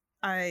 Like,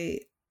 to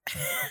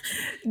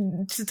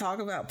talk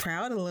about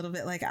Proud a little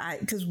bit, like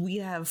because we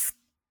have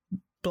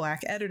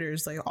Black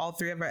editors, like all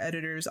three of our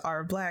editors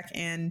are Black.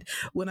 And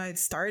when I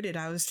started,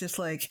 I was just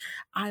like,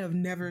 I have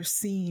never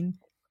seen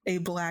a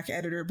Black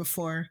editor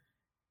before.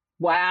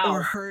 Wow.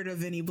 Or heard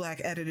of any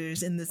Black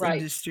editors in this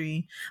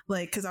industry.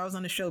 Like, because I was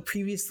on a show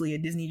previously, a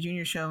Disney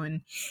Junior show,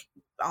 and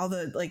all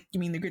the, like, I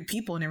mean, the good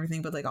people and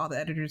everything, but like all the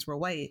editors were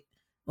white,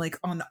 like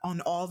on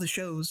all the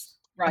shows,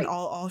 right?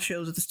 All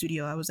shows at the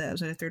studio I was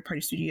at a third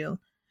party studio.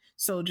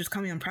 So just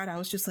coming on Proud, I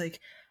was just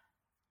like,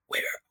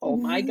 where? Oh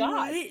my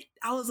God!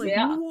 I was like,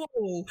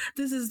 whoa,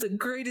 this is the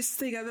greatest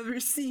thing I've ever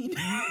seen.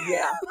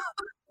 Yeah.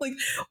 Like,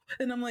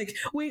 and I'm like,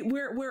 wait,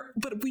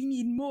 but we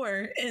need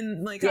more.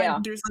 And like,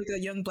 there's like a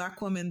young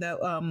Black woman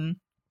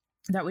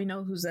that we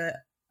know who's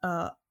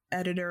a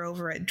editor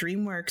over at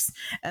DreamWorks,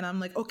 and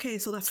I'm like, okay,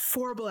 so that's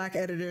 4 Black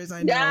editors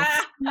I know.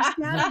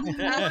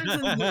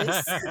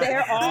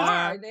 There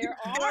are.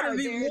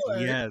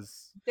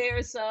 Yes.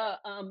 There's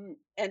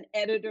an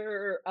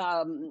editor,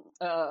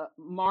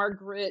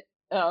 Margaret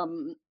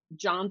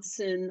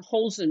Johnson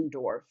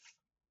Holzendorf.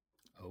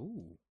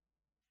 Oh.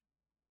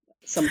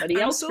 Somebody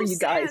else for you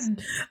guys.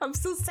 I'm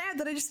so sad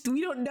that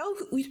we don't know.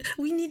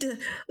 We need to,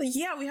 we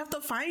have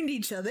to find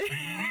each other.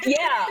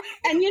 Yeah.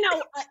 And,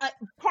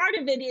 part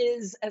of it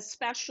is,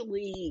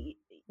 especially,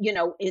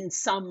 in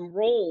some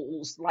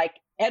roles like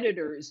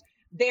editors,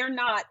 they're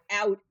not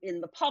out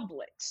in the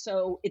public.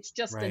 So it's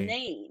just a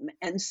name.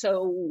 And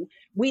so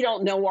we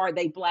don't know, are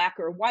they Black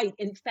or white?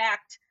 In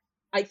fact,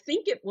 I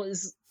think it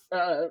was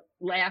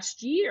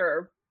last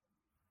year.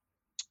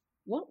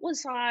 What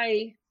was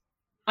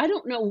I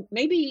don't know,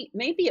 maybe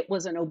it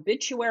was an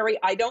obituary.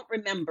 I don't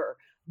remember,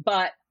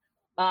 but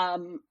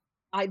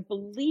I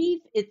believe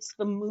it's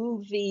the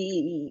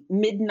movie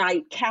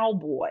Midnight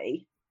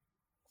Cowboy,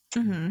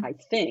 I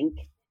think,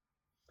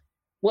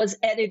 was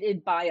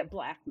edited by a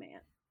Black man.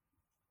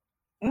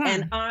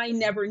 And I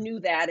never knew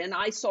that. And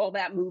I saw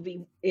that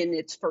movie in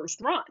its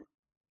first run.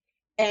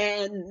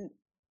 And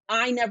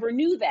I never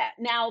knew that.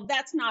 Now,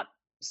 that's not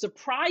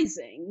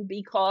surprising,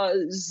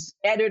 because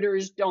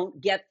editors don't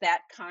get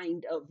that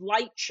kind of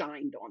light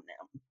shined on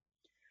them.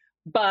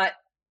 But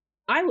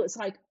I was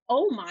like,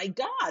 oh my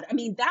God. I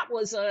mean, that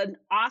was an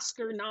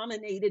Oscar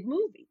nominated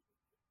movie.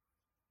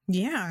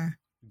 Yeah.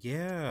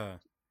 Yeah.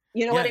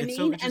 You know what I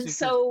mean? And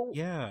so,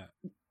 yeah.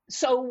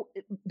 So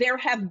there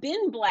have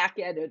been Black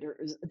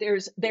editors.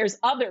 There's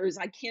others.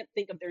 I can't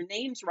think of their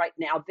names right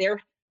now.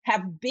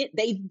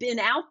 They've been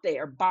out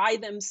there by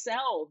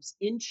themselves,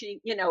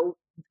 inching,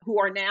 who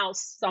are now,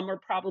 some are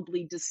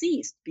probably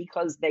deceased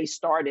because they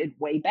started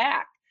way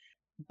back.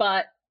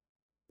 But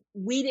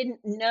we didn't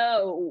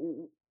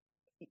know,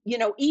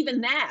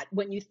 even that,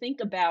 when you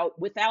think about,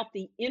 without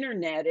the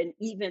internet, and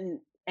even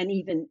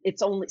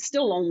it's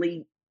still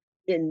only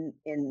in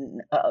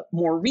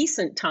more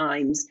recent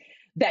times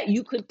that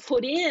you could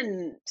put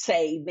in,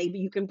 say, maybe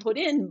you can put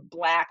in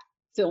Black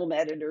film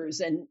editors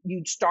and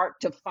you'd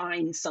start to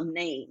find some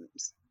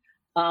names.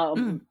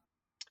 You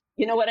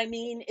know what I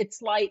mean?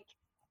 It's like,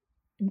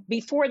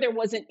 before there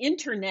was an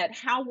internet,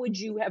 how would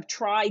you have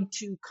tried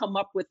to come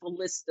up with a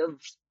list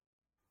of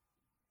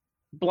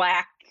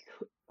Black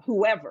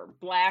whoever,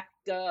 Black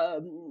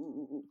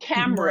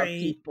camera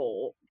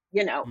people,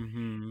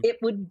 It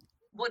would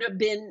have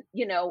been,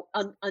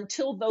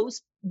 until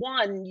those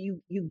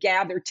you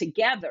gather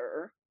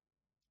together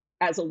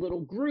as a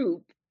little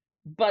group,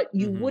 but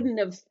you wouldn't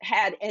have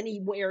had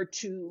anywhere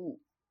to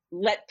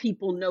let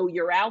people know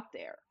you're out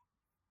there.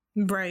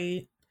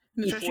 Right.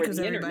 Especially because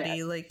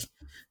everybody, like,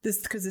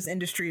 because this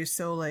industry is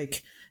so,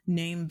 like,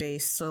 name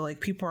based. So,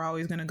 like, people are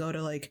always going to go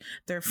to, like,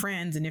 their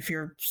friends. And if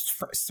your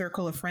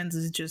circle of friends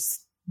is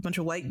just a bunch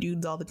of white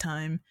dudes all the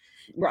time,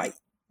 right,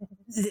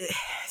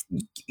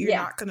 you're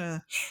not going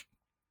to,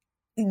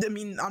 I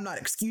mean, I'm not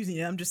excusing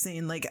it. I'm just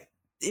saying, like,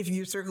 if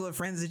your circle of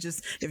friends is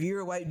just, if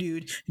you're a white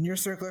dude and your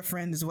circle of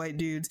friends is white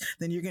dudes,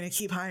 then you're going to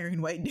keep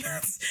hiring white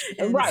dudes.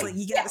 And it's like,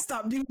 you got to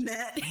stop doing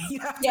that.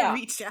 You have to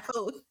reach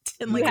out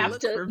and like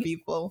look for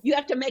people. You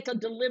have to make a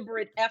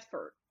deliberate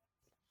effort.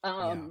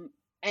 And,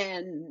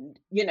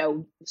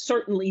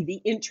 certainly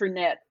the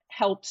internet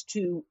helps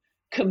to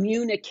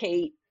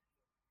communicate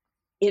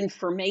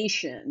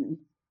information,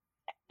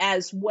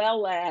 as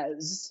well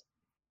as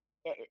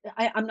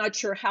I'm not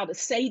sure how to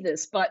say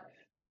this, but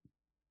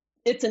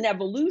it's an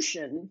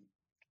evolution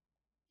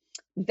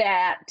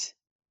that,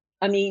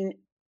 I mean,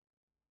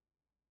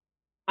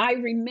 I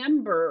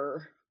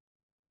remember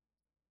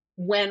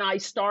when I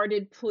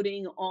started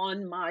putting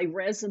on my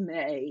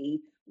resume,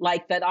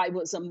 like that I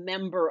was a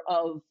member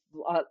of,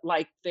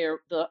 like the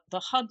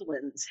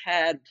Hudlins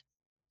had,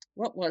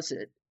 what was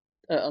it?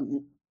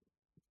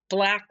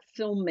 Black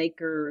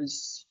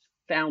Filmmakers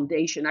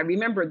Foundation. I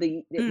remember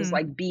it was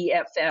like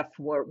BFF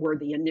were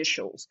the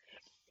initials.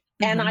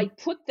 And I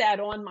put that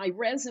on my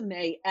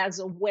resume as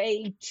a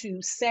way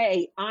to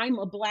say, I'm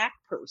a Black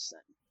person.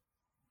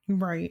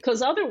 Right.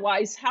 Because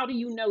otherwise, how do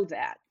you know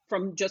that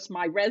from just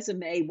my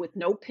resume with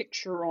no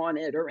picture on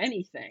it or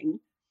anything?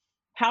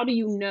 How do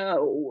you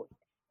know?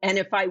 And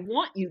if I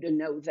want you to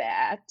know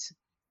that,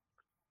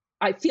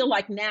 I feel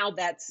like now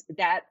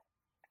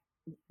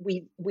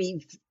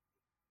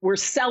we're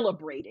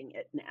celebrating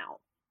it now.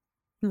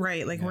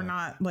 Right. Like we're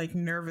not like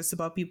nervous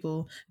about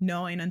people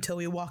knowing until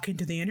we walk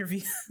into the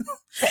interview.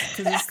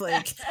 Cause it's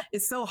like,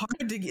 it's so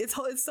hard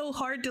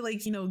to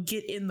like, you know,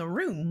 get in the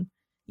room,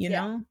 you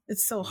know,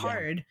 it's so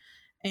hard.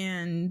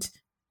 And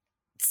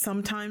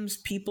sometimes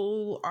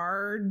people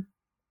are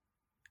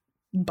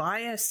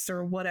biased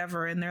or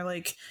whatever, and they're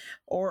like,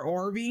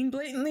 or being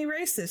blatantly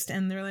racist,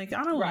 and they're like,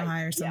 I don't want to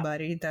hire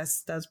somebody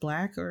that's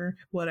Black or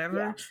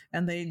whatever.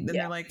 And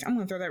they're like, I'm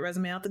gonna throw that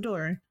resume out the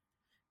door.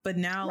 But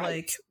now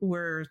like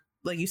we're,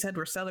 like you said,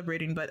 we're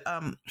celebrating, but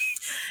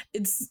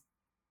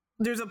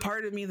there's a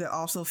part of me that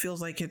also feels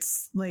like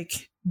it's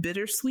like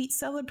bittersweet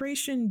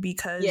celebration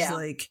because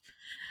like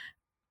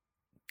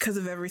because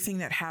of everything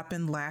that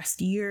happened last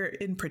year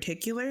in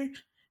particular,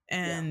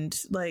 and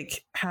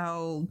like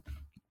how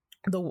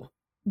the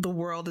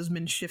world has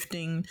been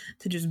shifting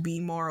to just be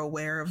more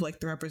aware of like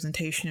the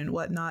representation and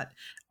whatnot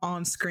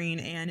on screen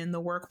and in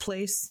the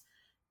workplace.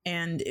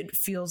 And it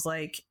feels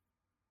like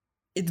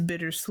it's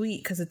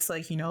bittersweet because it's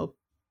like, you know,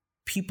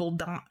 people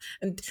don't,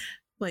 and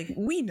like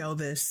we know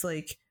this,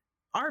 like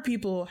our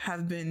people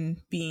have been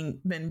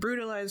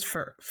brutalized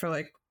for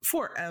like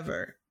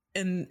forever,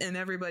 and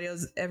everybody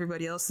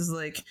else is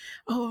like,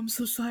 oh, I'm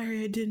so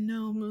sorry, I didn't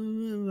know,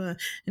 and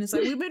it's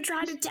like, we've been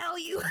trying to tell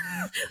you what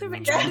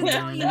are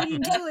you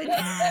doing?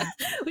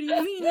 What do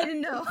you mean you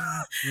didn't know?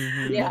 But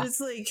it's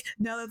like,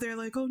 now that they're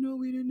like, oh no,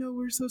 we didn't know,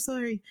 we're so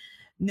sorry,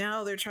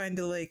 now they're trying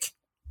to like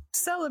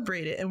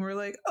celebrate it, and we're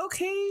like,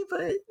 okay,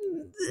 but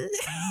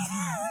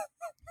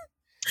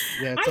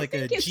yeah, it's like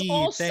a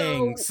gee,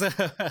 thanks.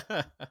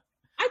 I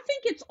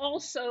think it's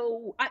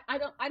also, I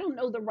don't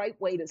know the right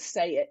way to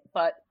say it,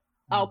 but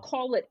I'll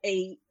call it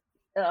a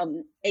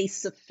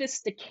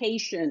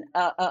sophistication,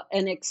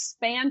 an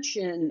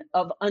expansion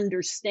of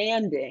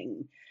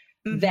understanding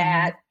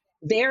that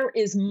there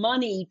is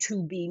money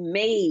to be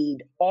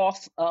made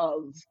off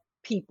of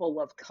people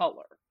of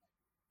color.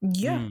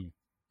 Yeah.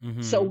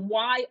 So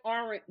why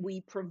aren't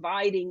we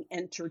providing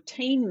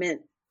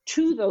entertainment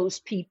to those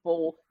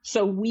people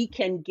so we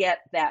can get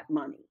that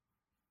money?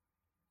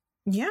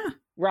 Yeah.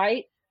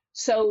 Right.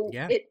 So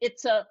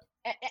it's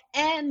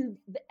and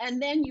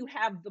then you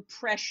have the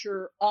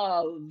pressure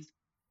of,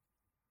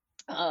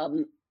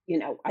 you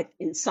know,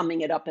 in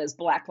summing it up as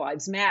Black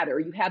Lives Matter,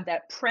 you have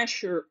that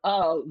pressure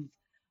of,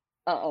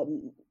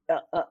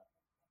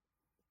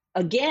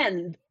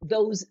 again,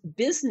 those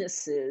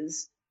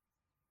businesses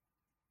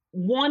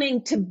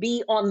wanting to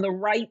be on the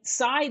right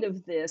side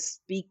of this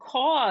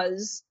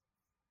because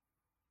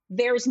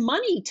there's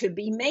money to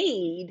be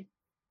made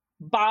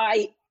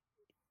by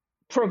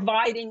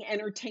providing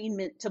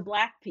entertainment to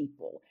Black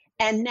people.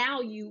 And now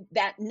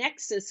that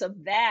nexus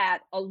of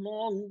that,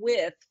 along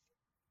with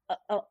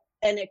a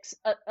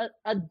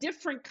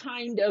different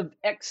kind of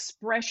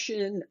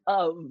expression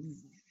of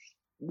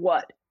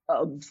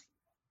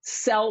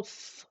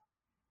self-worth,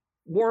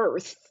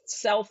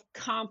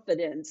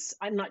 self-confidence,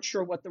 I'm not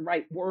sure what the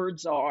right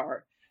words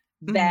are,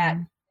 that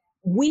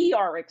we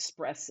are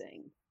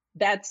expressing.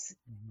 That's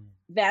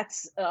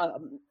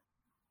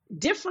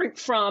different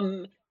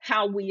from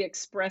how we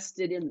expressed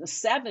it in the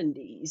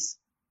 70s,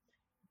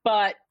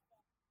 but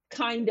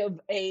kind of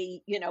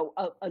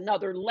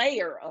another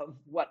layer of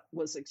what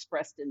was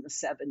expressed in the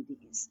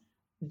 70s.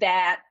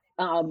 That,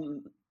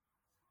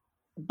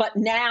 but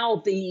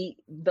now the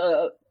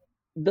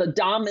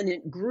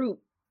dominant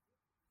group,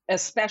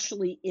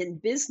 especially in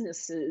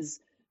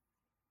businesses,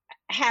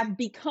 have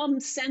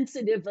become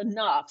sensitive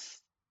enough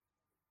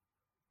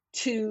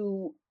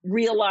to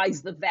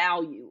realize the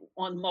value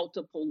on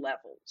multiple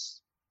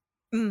levels.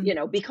 You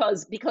know,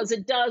 because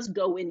it does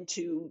go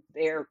into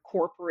their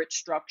corporate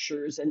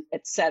structures and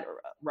et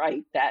cetera,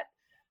 right? That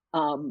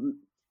the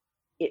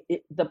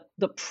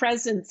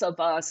presence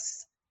of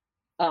us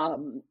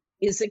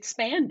is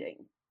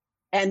expanding,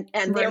 and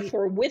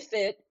therefore with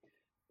it,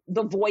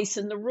 the voice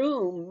in the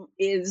room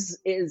is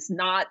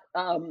not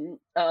a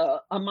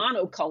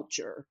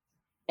monoculture,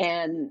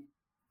 and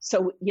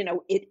so, you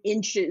know, it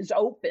inches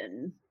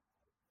open,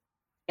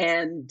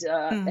 and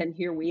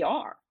here we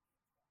are.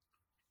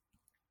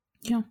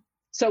 Yeah.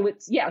 So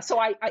it's, yeah, so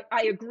I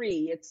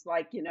agree. It's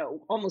like, you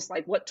know, almost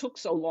like what took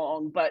so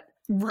long, but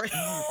Right.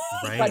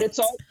 but it's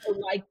also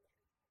like,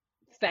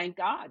 thank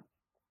God.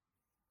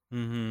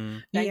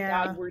 Thank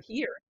God we're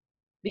here.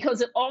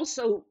 Because it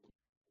also,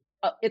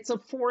 it's a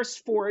force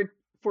for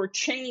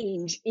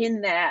change,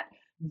 in that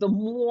the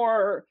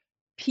more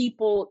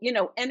people, you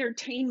know,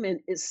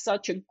 entertainment is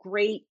such a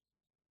great,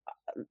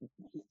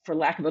 for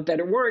lack of a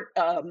better word,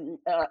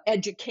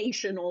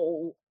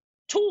 educational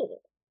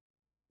tool.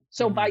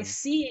 So by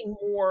seeing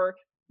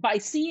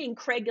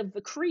Craig of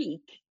the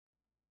Creek,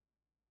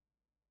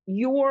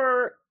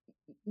 your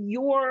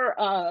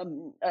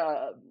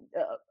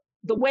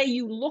the way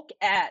you look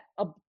at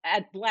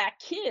Black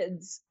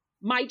kids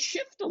might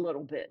shift a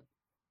little bit,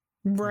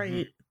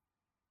 Right.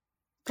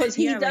 because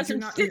he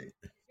doesn't fit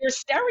your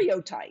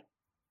stereotype.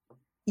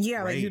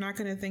 Yeah, like you're not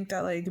gonna think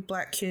that like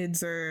Black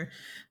kids are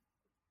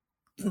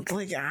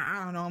like,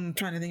 I don't know, I'm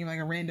trying to think of like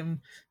a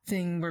random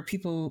thing where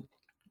people,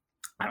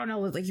 I don't know,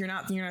 like you're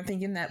not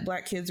thinking that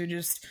Black kids are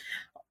just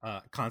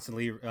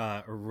constantly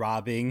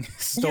robbing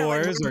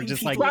stores, or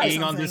just like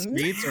being on the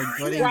streets, or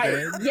doing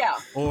goods,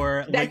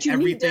 or like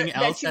everything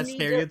else that's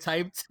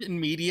stereotyped in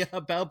media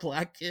about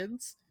Black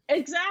kids.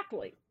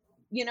 Exactly.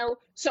 You know,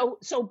 so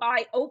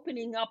by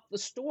opening up the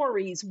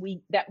stories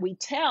that we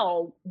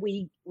tell,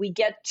 we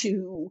get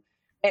to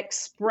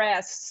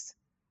express,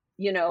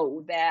 you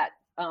know, that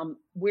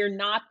we're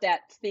not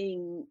that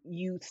thing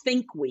you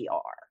think we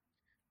are.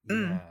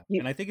 And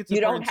I think it's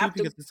important too,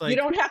 because it's like, you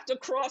don't have to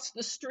cross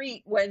the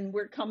street when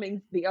we're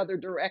coming the other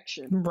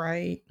direction.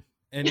 Right.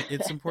 And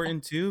it's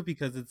important too,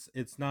 because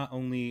it's not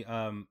only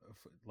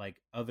like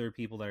other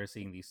people that are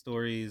seeing these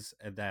stories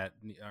that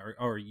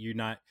or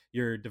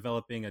you're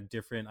developing a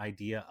different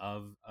idea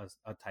of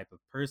a type of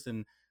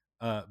person,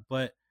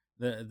 but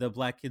the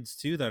Black kids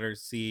too that are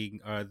seeing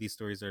these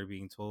stories that are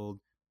being told,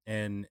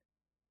 and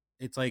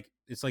it's like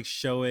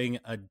showing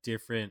a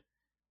different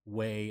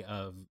way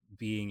of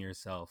being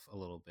yourself a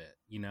little bit,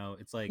 you know.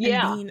 It's like,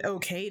 and being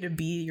okay to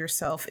be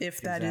yourself,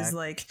 if that is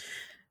like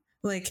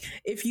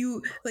if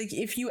you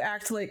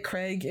act like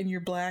Craig and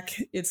you're Black,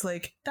 it's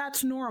like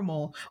that's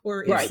normal.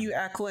 Or if you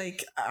act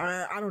like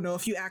I don't know,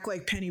 if you act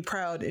like Penny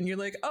Proud and you're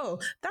like, oh,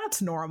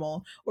 that's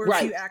normal. Or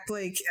if you act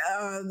like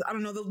I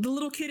don't know, the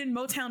little kid in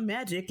Motown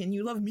Magic and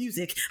you love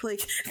music,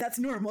 like that's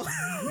normal.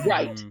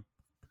 Right.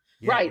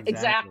 Right,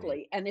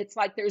 exactly. And it's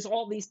like there's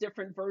all these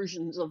different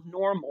versions of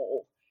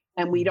normal,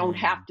 and we don't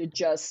have to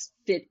just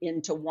fit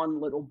into one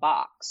little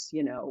box,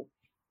 you know.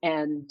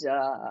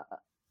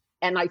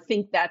 And I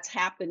think that's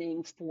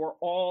happening for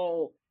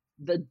all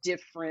the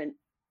different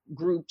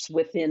groups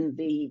within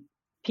the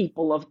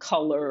people of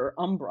color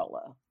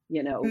umbrella,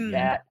 you know,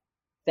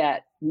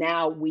 that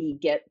now we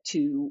get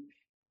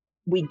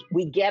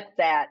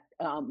that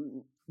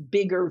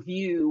bigger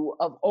view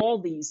of all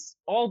these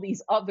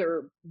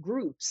other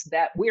groups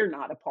that we're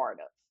not a part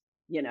of,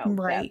 you know,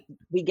 that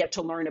we get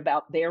to learn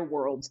about their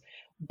worlds.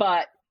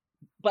 But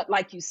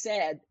like you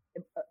said,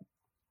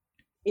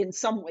 in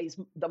some ways,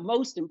 the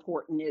most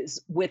important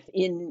is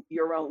within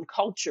your own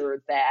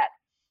culture, that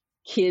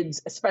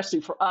kids,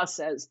 especially for us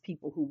as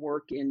people who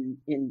work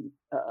in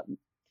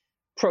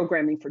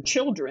programming for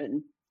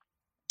children,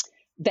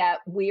 that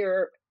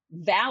we're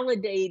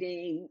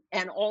validating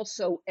and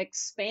also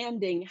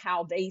expanding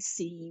how they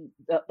see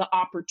the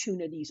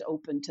opportunities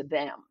open to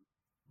them.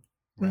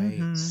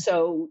 Right.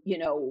 So, you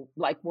know,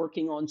 like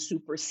working on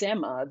Super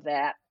Sema,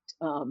 that,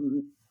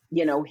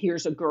 you know,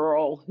 here's a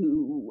girl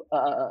who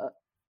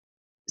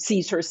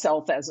sees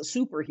herself as a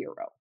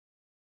superhero.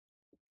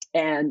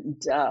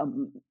 And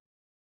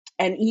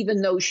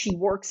even though she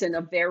works in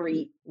a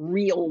very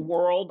real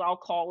world, I'll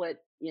call it,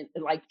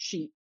 like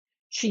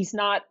she's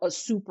not a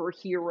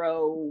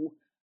superhero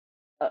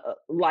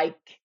like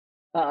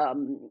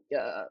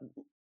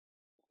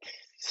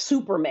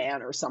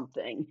Superman or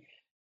something.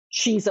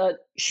 She's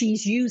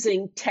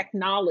using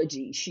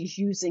technology. She's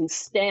using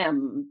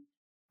STEM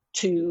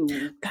to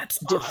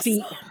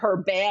defeat her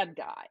bad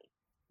guy.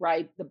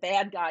 Right, the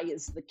bad guy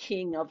is the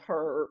king of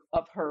her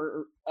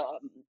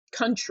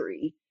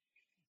country,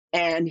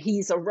 and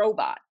he's a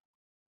robot.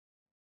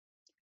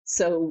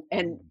 So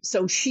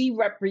she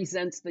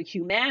represents the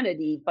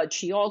humanity, but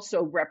she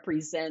also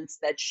represents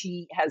that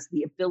she has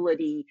the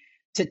ability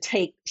to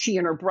she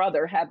and her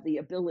brother have the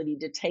ability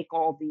to take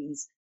all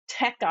these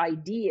tech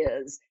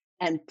ideas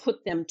and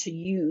put them to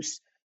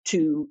use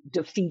to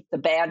defeat the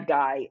bad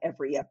guy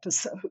every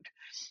episode.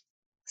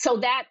 So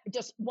that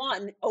just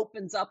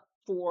opens up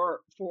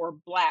for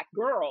Black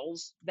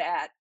girls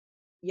that,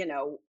 you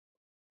know,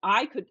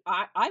 I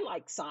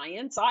like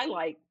science, I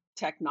like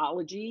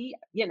technology,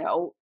 you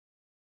know,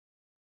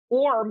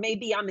 or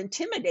maybe I'm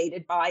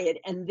intimidated by it,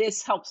 and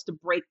this helps to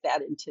break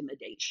that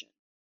intimidation.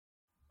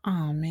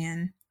 Oh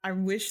man, I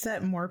wish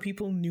that more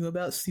people knew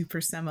about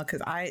Super Sema,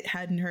 because I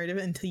hadn't heard of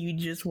it until you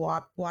just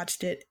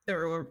watched it,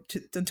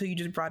 until you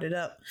just brought it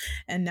up,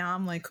 and now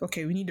I'm like,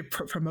 okay, we need to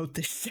promote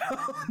this show.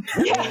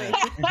 Yeah.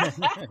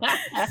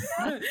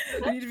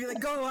 We need to be like,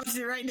 go watch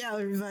it right now,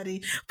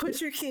 everybody. Put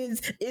your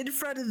kids in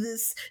front of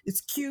this. It's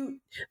cute.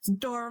 It's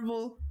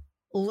adorable.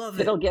 Love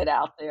it. It'll get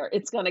out there.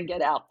 It's going to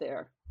get out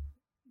there,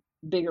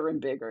 bigger and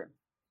bigger.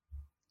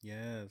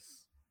 Yes.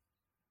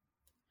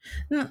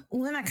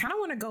 Lynn, I kind of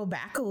want to go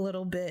back a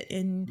little bit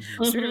and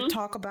sort of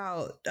talk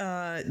about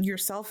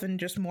yourself and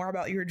just more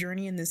about your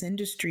journey in this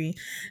industry.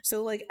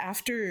 So, like,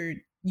 after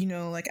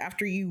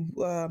you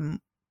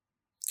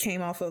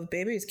came off of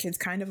Bebe's Kids,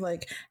 kind of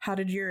like,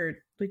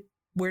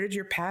 where did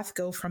your path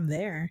go from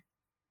there?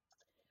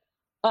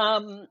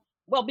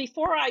 Well,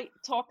 before I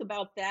talk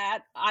about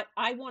that,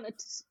 I want to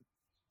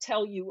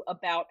tell you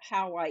about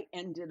how I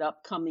ended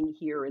up coming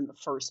here in the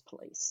first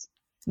place.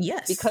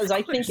 Yes, because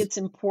I think it's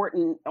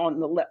important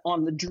on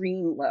the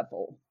dream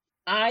level.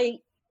 I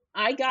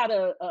got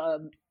a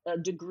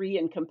degree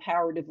in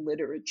comparative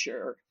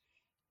literature,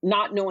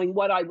 not knowing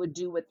what I would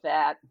do with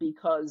that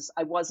because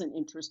I wasn't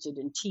interested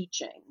in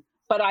teaching.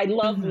 But I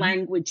love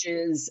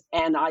languages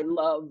and I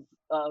love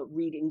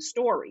reading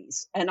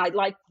stories, and I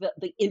like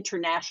the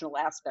international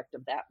aspect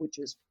of that, which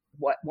is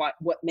what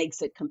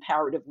makes it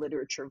comparative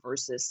literature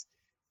versus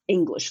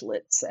English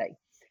lit, say.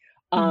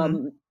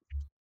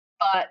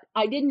 But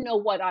I didn't know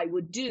what I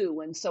would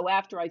do. And so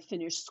after I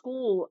finished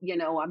school,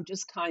 I'm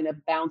just kind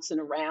of bouncing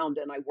around,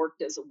 and I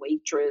worked as a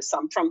waitress.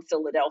 I'm from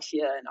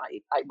Philadelphia, and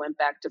I went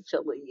back to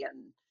Philly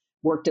and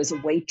worked as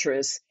a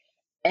waitress.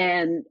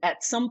 And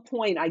at some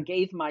point I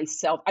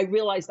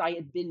realized I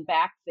had been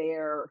back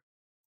there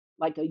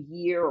like a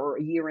year or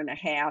a year and a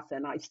half.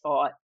 And I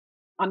thought,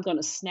 I'm going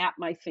to snap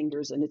my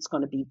fingers and it's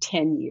going to be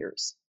 10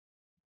 years.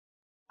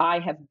 I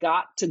have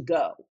got to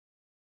go.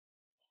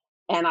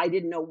 And I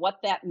didn't know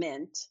what that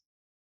meant.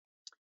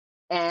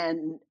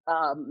 And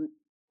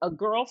a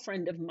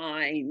girlfriend of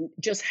mine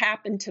just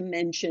happened to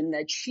mention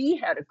that she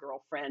had a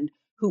girlfriend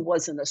who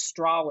was an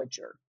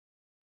astrologer.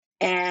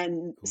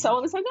 And so I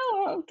was like,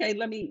 oh, okay,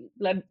 let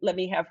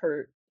me have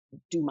her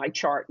do my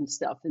chart and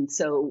stuff. And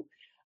so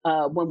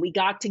when we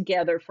got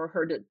together for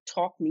her to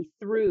talk me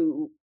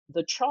through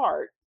the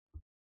chart,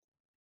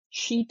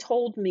 she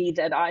told me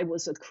that I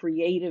was a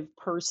creative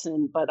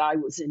person, but I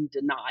was in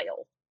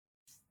denial.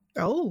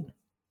 Oh,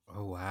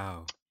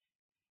 wow.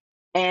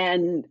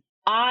 And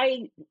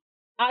I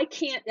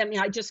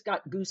just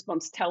got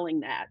goosebumps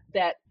telling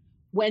that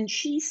when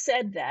she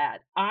said that,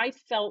 I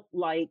felt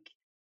like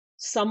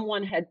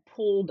someone had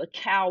pulled a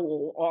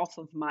cowl off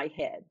of my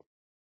head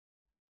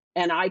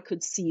and I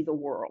could see the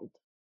world.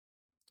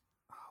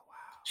 Oh,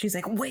 wow. She's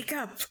like, wake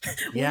up.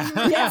 Yeah.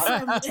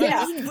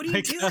 What are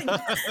you doing?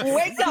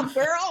 Wake up,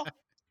 girl.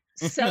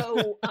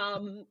 So,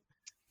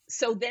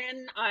 so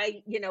then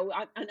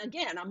and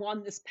again, I'm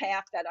on this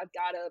path that I've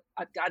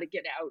got to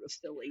get out of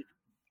Philly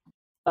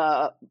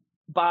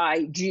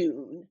by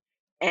June.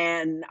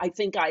 And I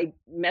think I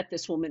met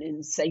this woman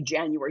in, say,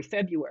 January,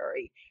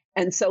 February.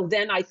 And so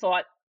then I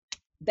thought,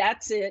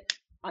 that's it.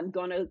 I'm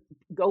going to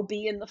go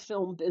be in the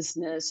film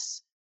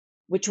business,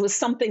 which was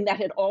something that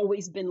had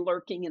always been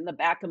lurking in the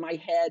back of my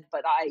head,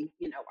 but I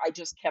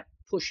just kept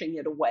pushing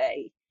it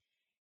away.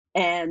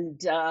 And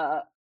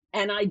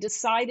I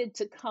decided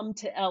to come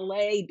to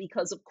LA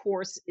because, of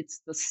course,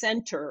 it's the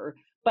center,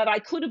 but I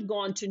could have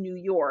gone to New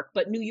York,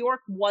 but New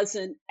York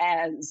wasn't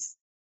as,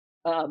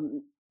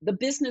 the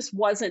business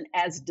wasn't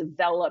as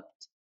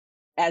developed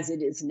as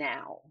it is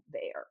now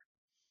there.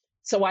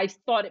 So I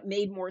thought it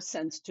made more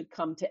sense to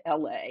come to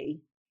LA.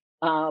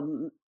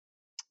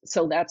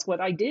 So that's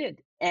what I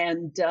did.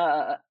 And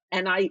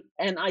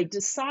I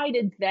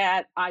decided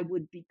that I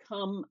would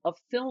become a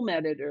film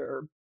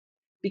editor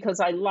because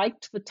I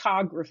liked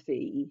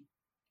photography.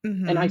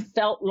 And I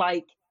felt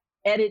like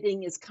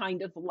editing is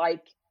kind of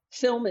like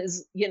film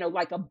is,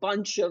 like a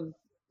bunch of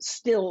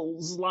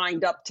stills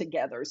lined up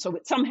together. So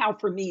somehow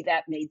for me,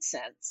 that made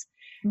sense.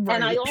 Right.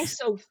 And I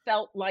also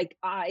felt like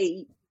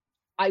I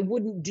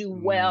wouldn't do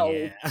well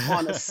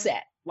on a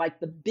set. Like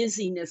the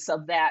busyness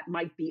of that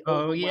might be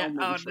overwhelming.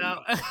 Oh, no.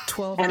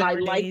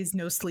 12-hour days,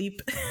 no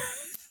sleep.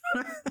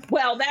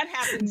 Well, that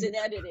happens in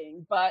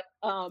editing, but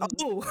I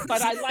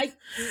like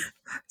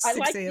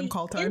the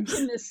call time.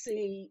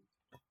 Intimacy.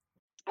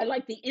 I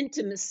like the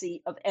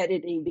intimacy of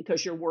editing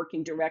because you're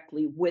working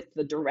directly with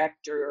the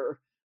director,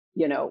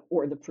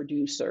 or the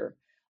producer.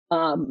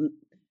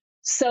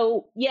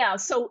 So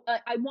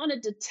I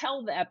wanted to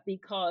tell that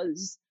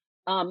because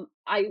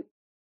I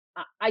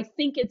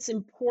think it's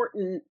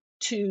important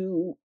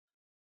to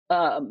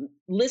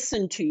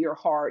listen to your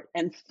heart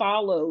and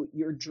follow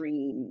your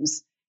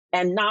dreams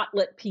and not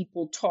let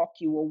people talk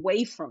you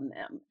away from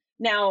them.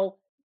 Now,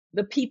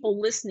 the people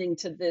listening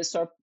to this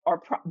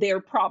they're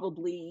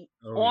probably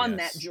on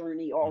that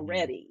journey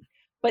already.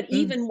 But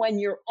even when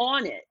you're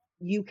on it,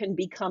 you can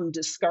become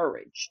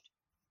discouraged.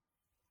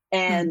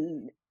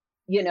 And,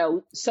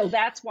 so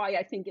that's why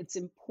I think it's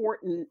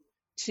important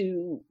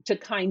to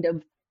kind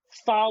of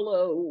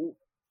follow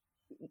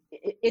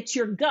it's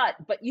your gut,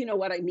 but you know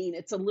what I mean?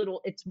 It's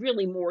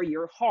really more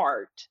your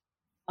heart.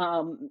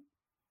 And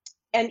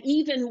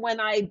even when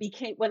I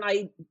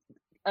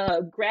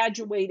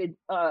graduated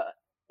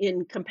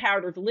in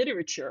comparative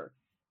literature,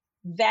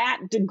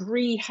 that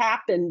degree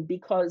happened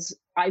because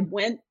I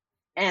went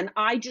and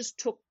I just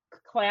took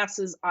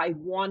classes I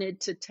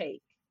wanted to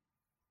take.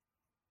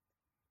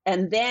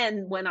 And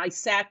then when I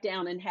sat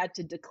down and had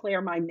to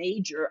declare my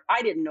major,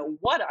 I didn't know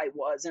what I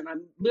was. And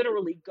I'm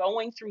literally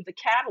going through the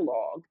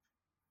catalog,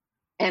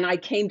 and I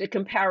came to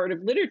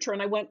comparative literature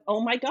and I went,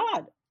 oh my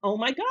God,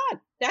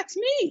 that's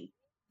me.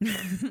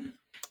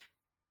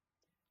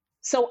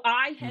 So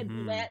I had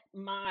let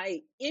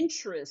my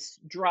interests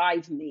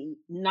drive me,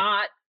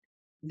 not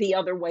the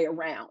other way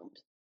around.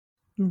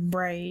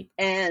 Right.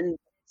 And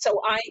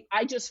so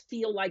I just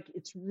feel like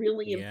it's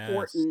really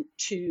important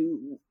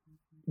to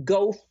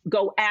go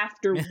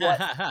after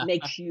what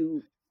makes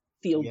you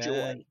feel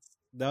joy.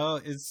 No,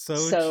 it's so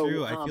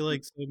true. I feel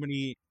like so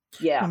many.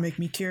 Yeah. You'll make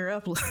me tear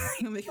up.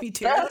 You'll make me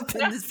tear up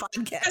in this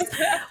podcast.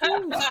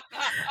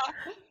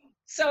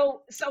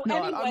 So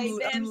no,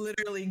 anyway, I'm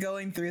literally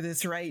going through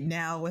this right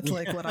now with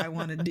like what I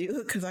want to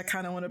do, because I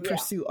kind of want to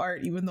pursue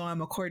art, even though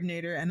I'm a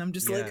coordinator, and I'm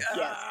just like,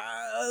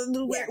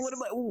 what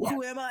am I?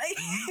 Who am I?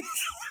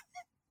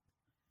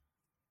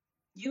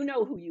 You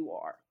know who you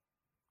are.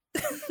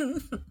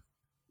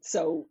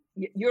 So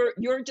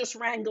you're just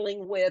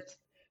wrangling with,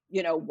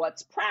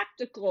 what's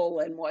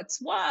practical and what's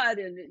what,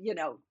 and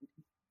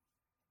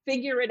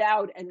figure it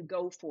out and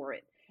go for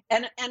it.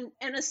 And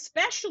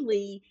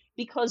especially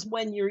because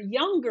when you're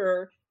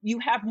younger, you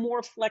have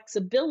more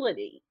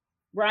flexibility,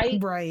 right?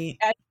 Right.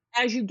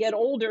 As you get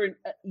older,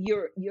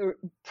 you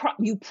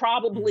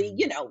probably,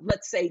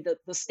 let's say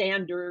the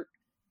standard,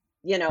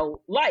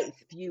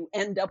 life, you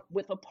end up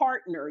with a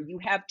partner, you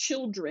have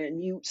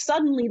children, you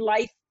suddenly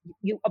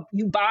you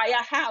buy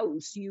a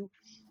house,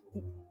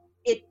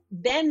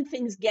 then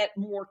things get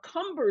more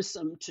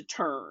cumbersome to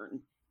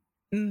turn,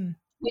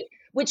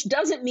 which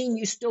doesn't mean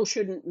you still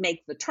shouldn't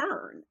make the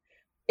turn.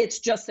 It's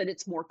just that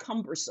it's more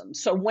cumbersome.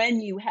 So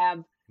when you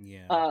have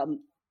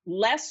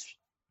less,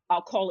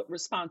 I'll call it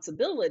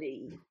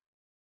responsibility,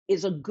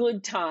 is a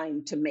good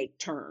time to make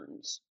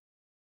turns,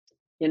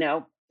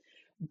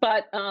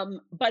 But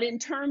in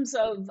terms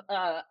of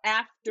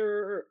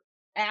after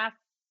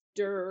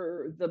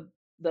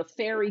the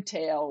fairy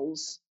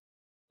tales,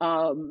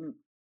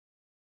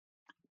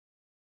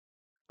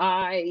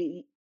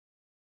 I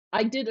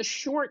did a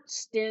short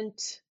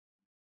stint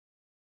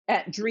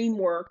at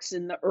DreamWorks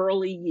in the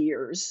early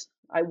years.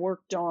 I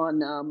worked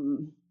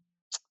on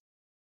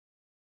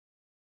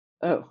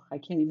I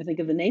can't even think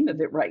of the name of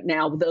it right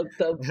now.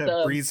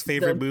 The Bree's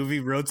favorite movie,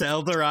 Road to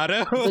El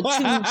Dorado. The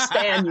Two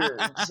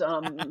Spaniards.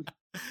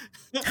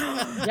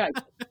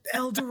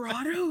 El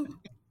Dorado.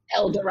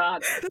 El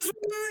Dorado. That's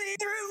my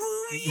favorite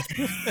movie.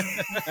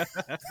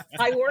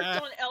 I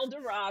worked on El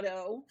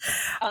Dorado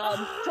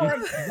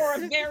for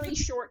a very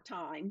short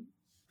time.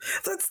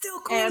 That's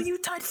still cool. And you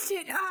touched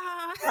it.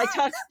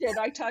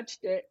 I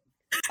touched it.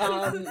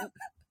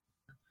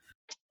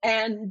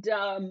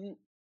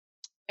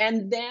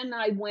 And then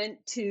I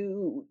went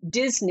to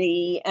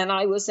Disney, and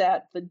I was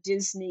at the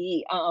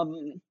Disney.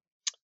 When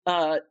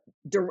I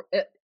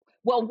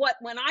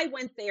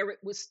went there, it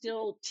was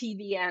still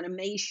TV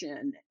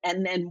animation,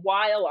 and then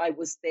while I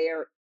was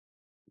there,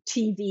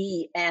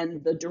 TV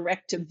and the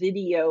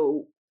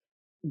direct-to-video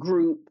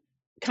group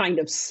kind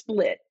of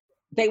split.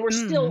 They were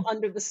still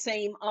under the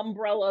same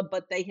umbrella,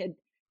 but they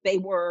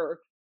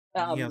were.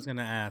 I was going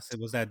to ask.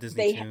 Was that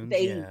Disney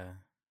Toons?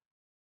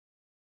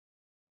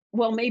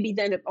 Well, maybe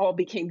then it all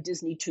became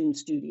Disney Toon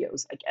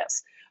Studios, I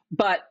guess.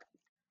 But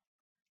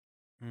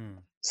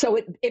so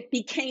it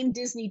became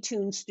Disney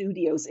Toon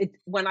Studios.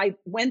 When I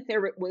went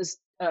there, it was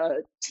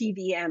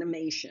TV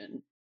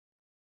animation,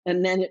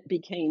 and then it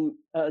became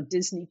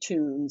Disney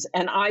Toons.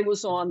 And I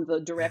was on the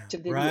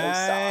direct-to-video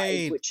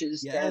side, which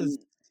is then.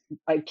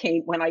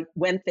 When I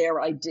went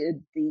there, I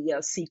did the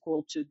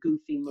sequel to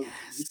Goofy movie.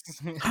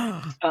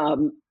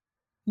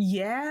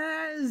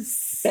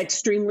 Yes.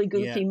 Extremely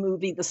Goofy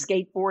movie, the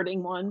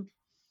skateboarding one.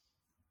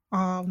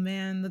 Oh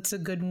man, that's a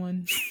good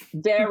one.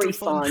 Very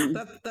fun.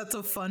 That's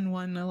a fun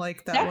one. I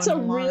like that that's one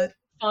a lot. Really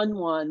fun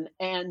one.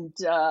 And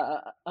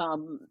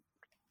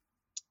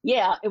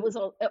it was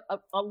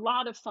a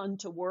lot of fun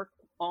to work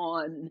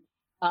on.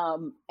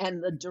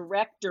 And the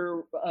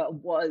director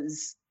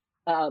was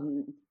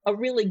a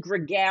really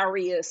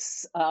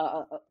gregarious,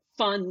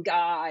 fun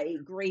guy,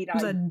 great idea.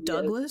 Was that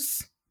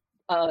Douglas?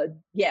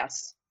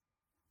 Yes.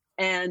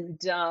 And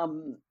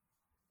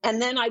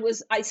then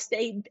I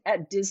stayed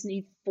at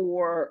Disney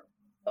for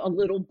a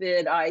little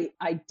bit. I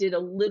did a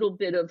little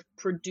bit of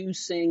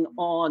producing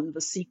on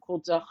the sequel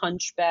to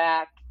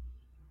Hunchback,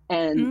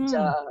 and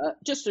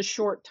just a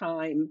short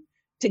time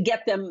to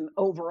get them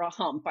over a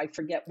hump. I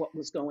forget what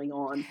was going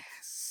on.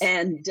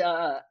 And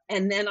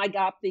then I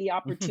got the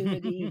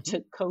opportunity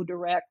to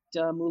co-direct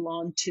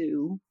Mulan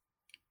 2.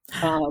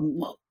 I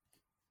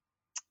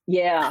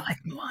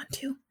like Mulan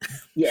 2.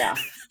 Yeah.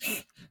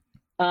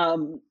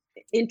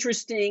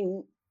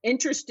 interesting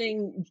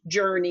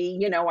journey.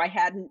 You know, I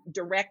hadn't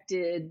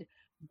directed,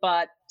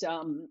 but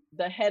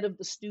the head of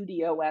the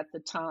studio at the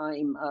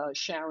time,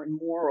 Sharon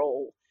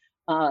Morrill,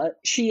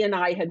 she and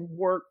I had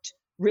worked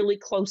really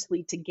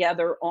closely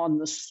together on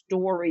the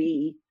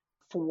story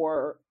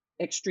for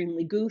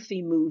Extremely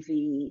Goofy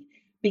movie,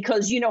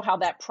 because you know how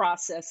that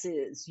process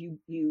is.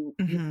 You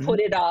put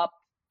it up.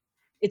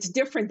 It's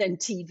different than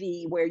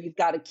TV where you've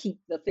got to keep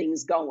the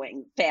things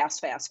going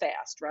fast,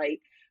 right?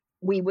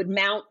 We would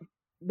mount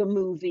the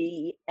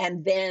movie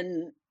and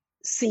then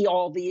see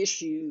all the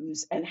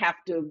issues and have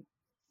to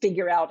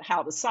figure out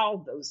how to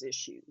solve those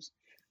issues.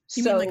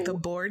 You mean like the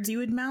boards you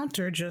would mount,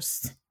 or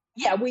just?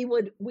 Yeah, we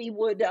would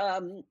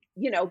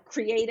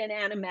create an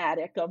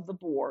animatic of the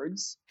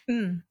boards.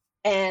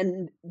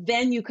 And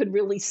then you could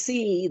really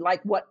see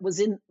like what was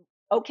in,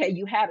 okay,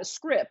 you had a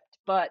script,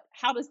 but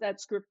how does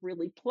that script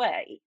really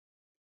play?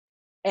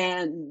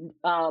 And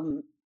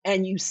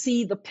you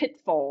see the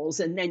pitfalls,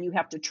 and then you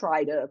have to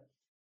try to,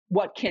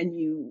 what can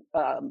you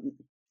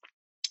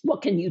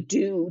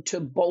do to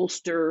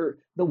bolster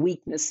the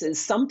weaknesses?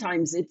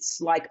 Sometimes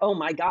it's like, oh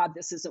my God,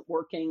 this isn't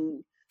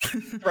working,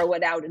 throw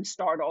it out and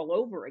start all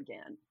over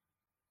again.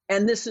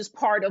 And this is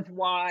part of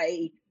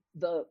why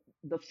the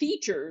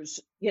features,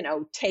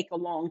 take a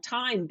long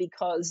time,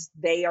 because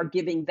they are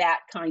giving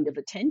that kind of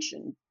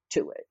attention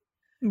to it.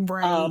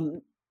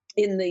 Right.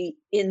 In the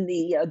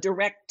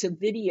direct to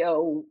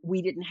video,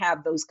 we didn't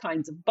have those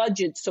kinds of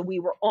budgets, so we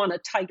were on a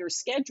tighter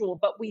schedule,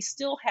 but we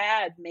still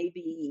had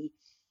maybe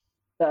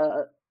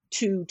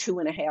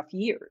 2.5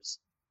 years.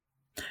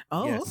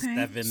 Oh, yes,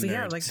 okay. So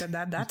yeah, like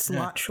that's a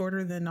lot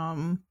shorter than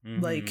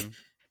like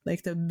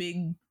the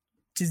big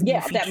Disney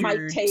that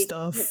might take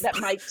stuff. That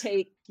might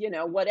take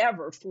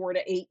whatever 4 to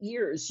 8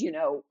 years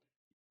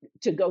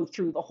to go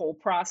through the whole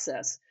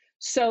process.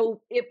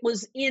 So it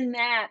was in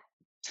that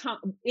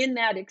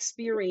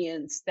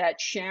experience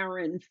that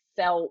Sharon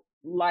felt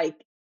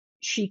like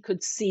she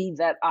could see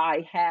that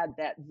I had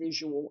that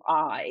visual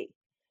eye,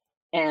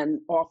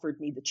 and offered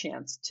me the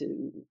chance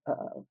to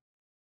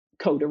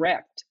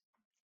co-direct.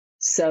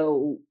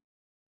 So,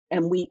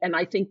 and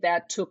I think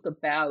that took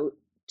about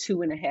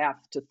 2.5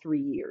 to 3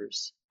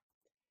 years.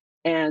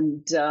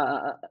 And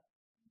then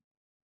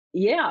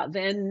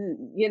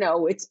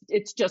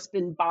it's just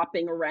been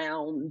bopping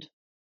around.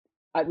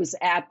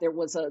 There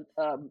was a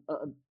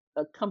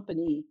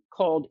company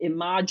called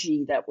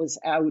Imaji that was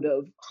out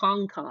of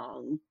Hong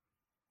Kong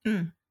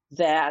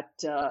that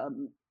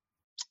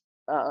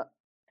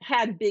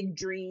had big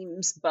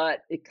dreams,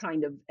 but it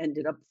kind of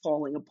ended up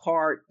falling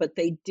apart. But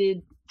they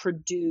did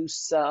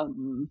produce,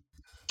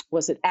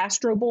 was it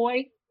Astro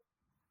Boy?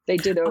 They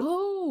did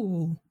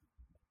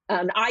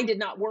and I did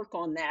not work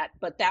on that,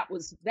 but that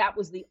was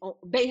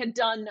they had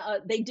done.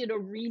 They did a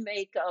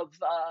remake of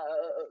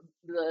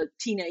the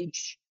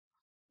Teenage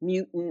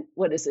Mutant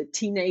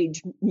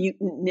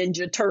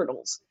Ninja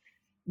Turtles.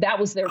 That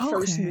was their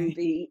first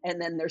movie, and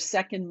then their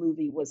second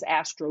movie was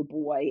Astro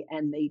Boy,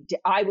 and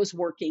I was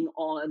working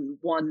on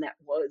one that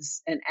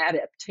was an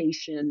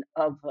adaptation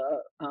of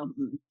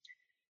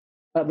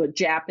a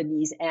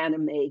Japanese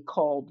anime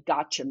called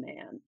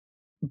Gatchaman,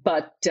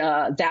 but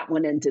that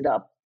one ended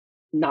up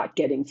not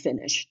getting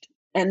finished.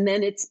 And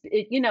then it's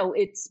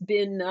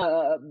been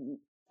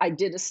I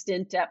did a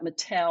stint at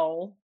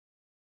Mattel.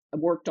 I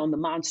worked on the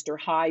Monster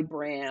High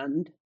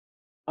brand,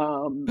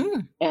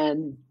 and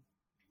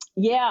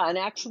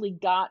actually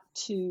got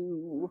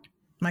to.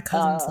 My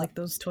cousins like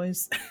those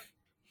toys.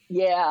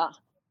 Yeah,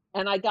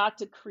 and I got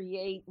to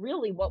create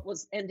really what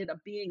ended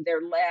up being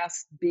their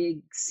last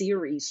big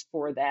series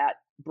for that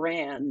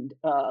brand,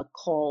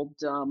 called.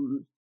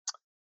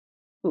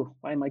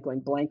 Why am I going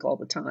blank all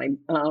the time?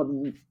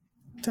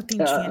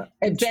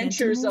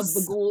 Adventures of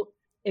the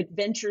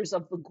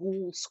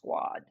Ghoul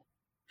Squad.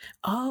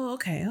 Oh,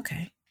 okay.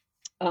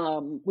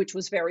 Which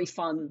was very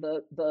fun.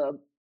 The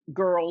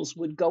girls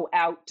would go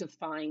out to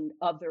find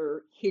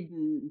other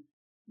hidden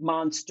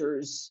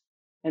monsters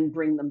and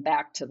bring them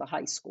back to the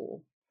high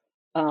school.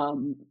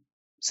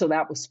 So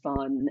that was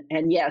fun.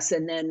 And yes,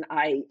 and then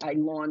I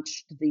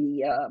launched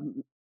the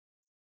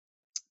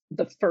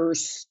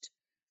first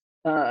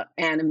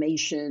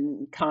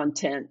animation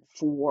content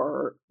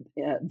for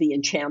the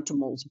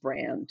Enchantimals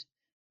brand,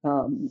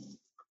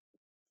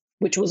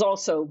 which was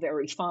also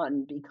very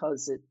fun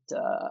because it,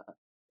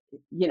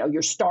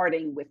 you're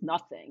starting with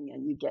nothing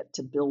and you get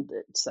to build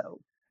it. So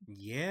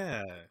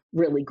yeah,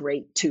 really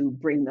great to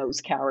bring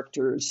those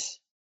characters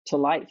to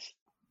life.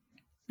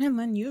 And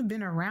then you've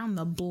been around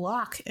the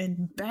block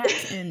and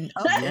back and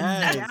up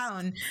and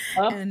down.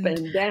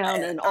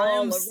 And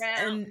all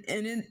around.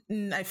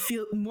 And I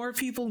feel more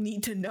people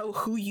need to know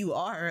who you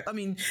are. I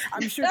mean,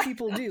 I'm sure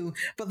people do,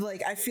 but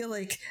like, I feel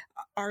like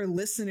our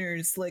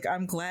listeners, like,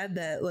 I'm glad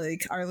that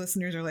like our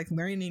listeners are like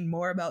learning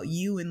more about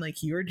you and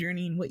like your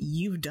journey and what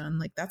you've done.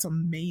 Like, that's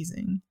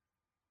amazing.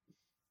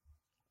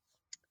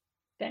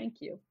 Thank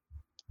you.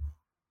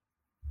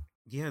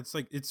 Yeah,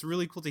 it's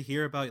really cool to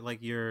hear about like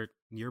your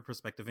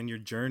perspective and your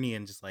journey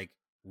and just like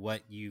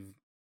what you've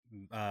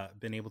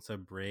been able to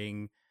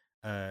bring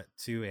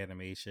to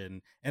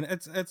animation, and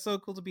it's so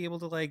cool to be able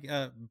to like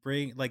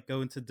bring like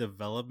go into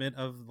development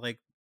of like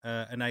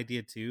an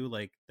idea too.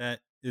 Like that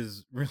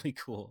is really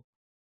cool.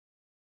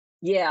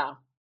 Yeah,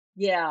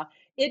 yeah.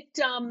 It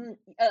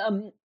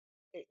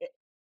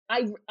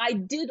I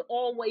did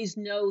always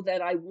know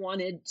that I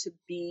wanted to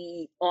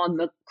be on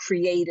the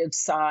creative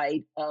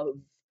side of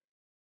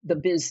the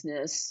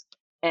business,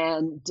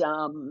 and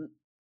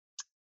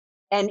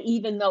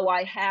even though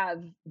I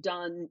have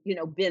done,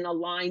 been a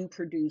line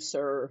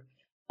producer,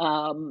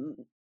 um,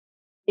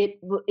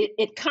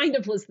 it kind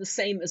of was the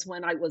same as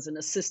when I was an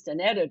assistant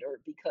editor,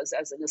 because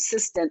as an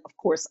assistant, of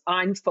course,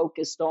 I'm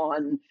focused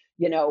on,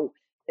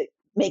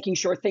 making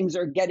sure things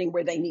are getting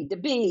where they need to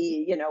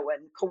be, and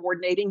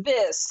coordinating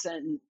this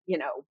and,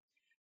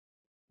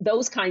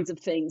 those kinds of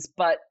things.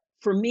 But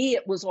for me,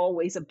 it was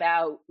always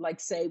about, like,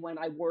 say, when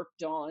I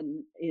worked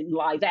in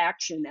live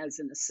action as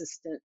an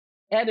assistant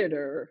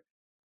editor,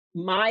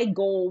 my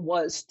goal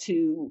was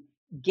to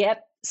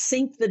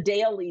sync the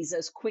dailies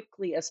as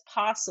quickly as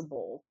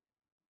possible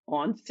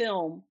on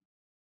film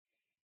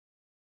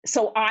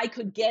so I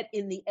could get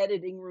in the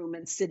editing room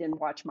and sit and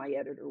watch my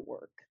editor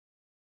work,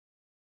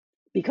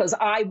 because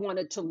I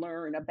wanted to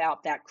learn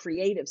about that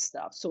creative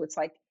stuff. So it's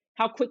like,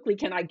 how quickly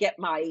can I get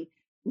my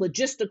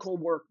logistical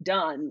work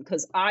done,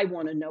 because I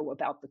want to know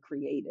about the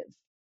creative.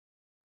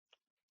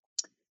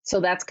 So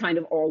that's kind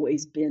of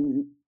always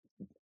been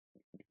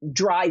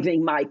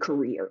driving my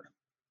career.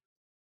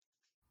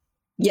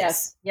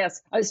 Yes.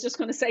 I was just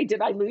going to say,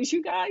 did I lose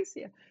you guys?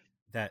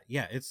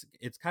 Yeah. It's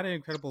kind of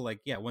incredible. Like,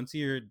 yeah, once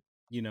you're,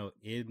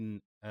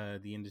 in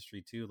the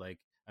industry too, like,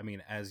 I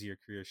mean, as your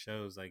career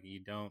shows, like, you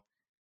don't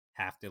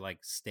have to like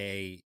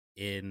stay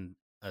in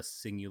a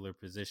singular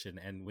position.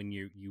 And when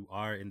you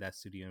are in that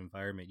studio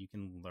environment, you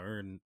can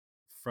learn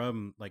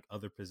from like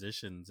other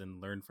positions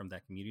and learn from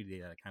that community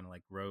that kind of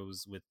like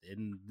grows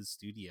within the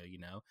studio,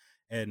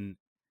 and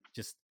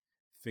just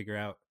figure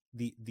out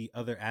the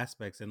other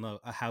aspects and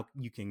how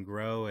you can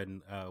grow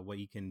and what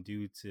you can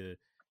do to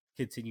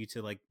continue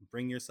to like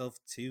bring yourself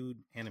to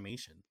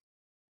animation.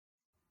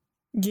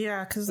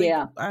 Yeah, because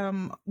like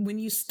when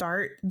you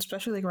start,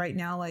 especially like right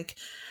now, like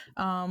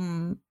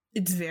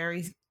it's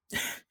very I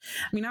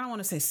mean, I don't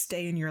want to say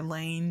stay in your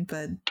lane,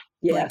 but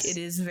like it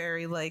is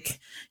very like,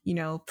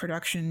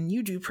 production,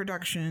 you do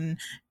production,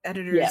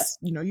 editors,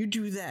 you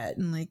do that,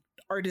 and like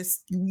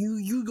artists,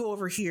 you go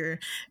over here.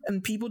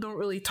 And people don't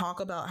really talk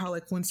about how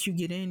like once you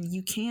get in,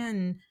 you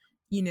can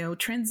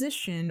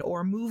transition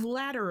or move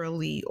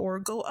laterally or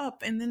go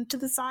up and then to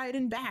the side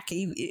and back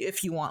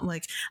if you want.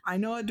 Like, I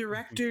know a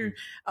director,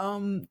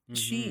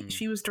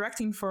 she was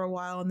directing for a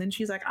while, and then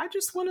she's like, I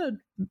just want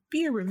to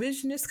be a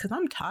revisionist because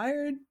I'm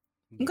tired.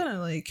 I'm gonna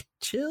like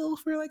chill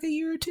for like a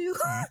year or two.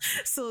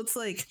 So it's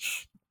like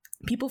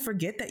people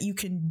forget that you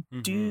can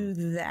do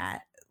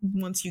that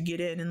once you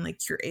get in, and like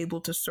you're able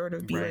to sort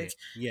of be like,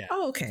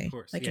 oh, okay,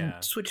 I can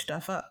switch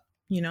stuff up,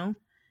 and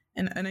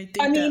I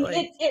think that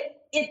like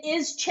it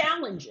is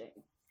challenging.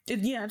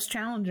 It's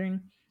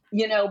challenging.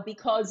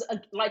 Because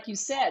like you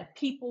said,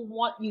 people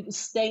want you to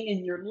stay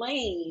in your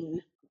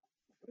lane,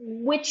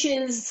 which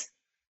is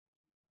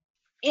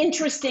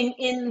interesting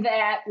in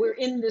that we're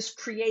in this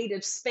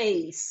creative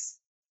space.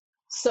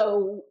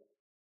 So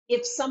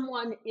if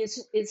someone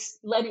is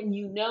letting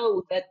you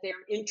know that they're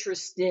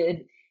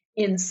interested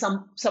in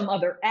some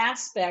other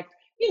aspect,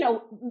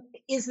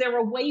 is there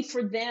a way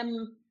for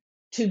them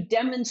to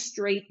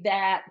demonstrate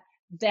that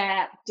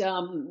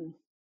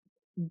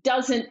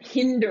doesn't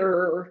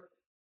hinder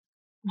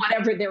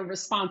whatever their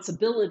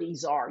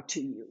responsibilities are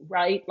to you,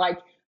 right? Like,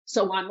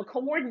 so I'm a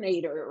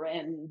coordinator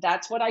and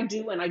that's what I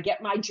do and I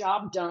get my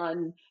job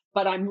done,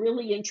 but I'm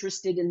really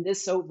interested in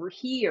this over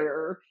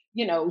here,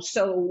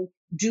 so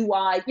do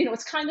I,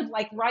 it's kind of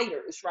like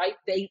writers, right?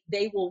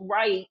 They will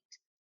write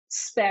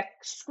spec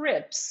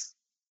scripts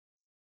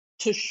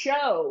to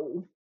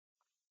show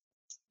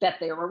that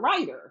they're a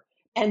writer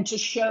and to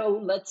show,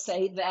 let's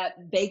say, that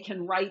they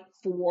can write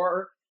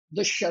for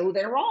the show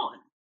they're on,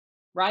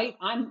 right?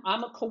 I'm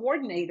a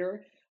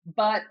coordinator,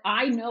 but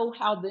I know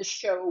how this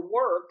show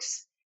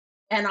works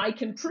and I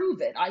can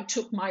prove it. I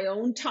took my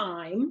own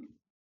time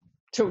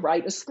to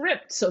write a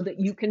script so that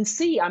you can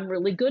see I'm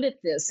really good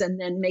at this. And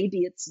then maybe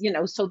it's,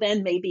 so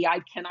then maybe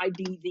I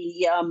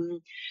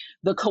be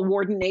the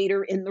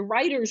coordinator in the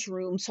writer's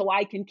room so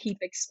I can keep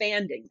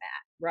expanding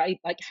that, right?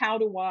 Like, how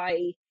do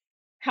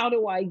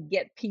I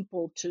get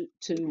people to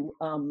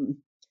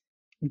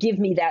give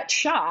me that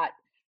shot?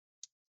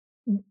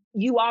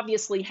 You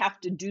obviously have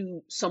to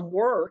do some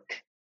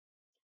work.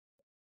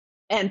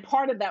 And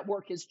part of that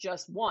work is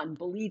just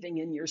believing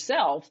in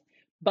yourself.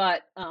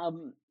 But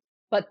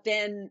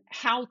then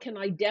how can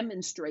I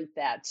demonstrate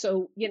that?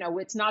 So,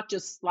 it's not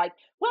just like,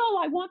 well,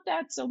 I want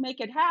that, so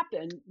make it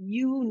happen.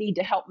 You need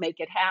to help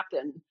make it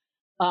happen.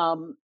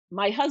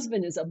 My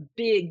husband is a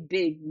big,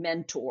 big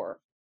mentor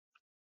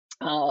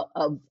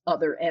of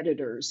other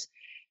editors,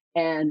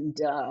 and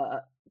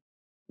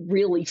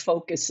really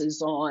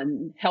focuses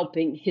on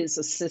helping his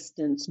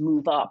assistants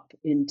move up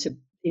into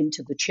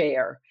the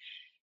chair.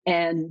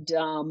 And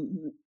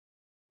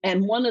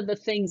And one of the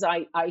things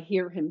I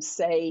hear him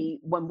say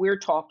when we're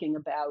talking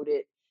about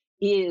it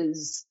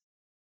is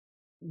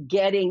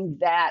getting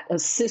that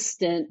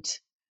assistant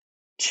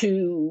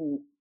to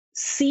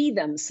see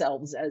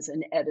themselves as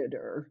an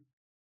editor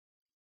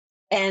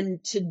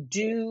and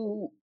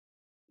to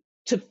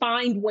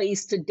find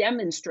ways to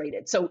demonstrate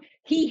it. So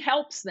he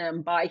helps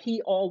them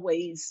he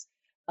always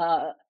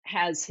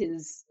has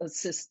his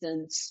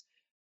assistants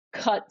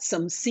cut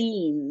some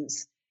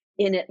scenes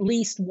in at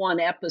least one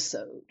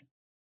episode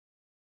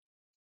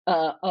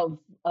of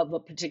a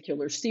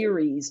particular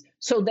series,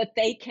 so that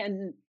they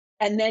can,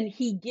 and then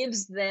he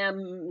gives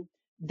them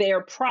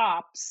their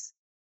props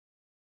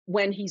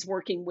when he's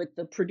working with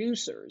the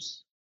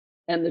producers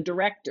and the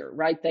director,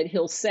 right? That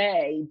he'll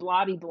say,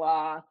 blah, blah,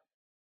 blah,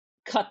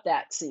 cut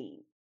that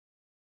scene.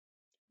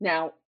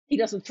 Now, he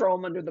doesn't throw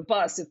them under the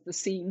bus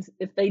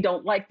if they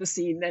don't like the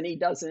scene, then he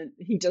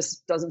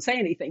just doesn't say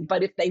anything.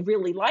 But if they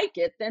really like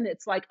it, then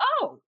it's like,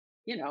 oh,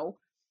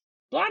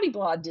 blah, blah,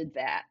 blah did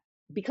that,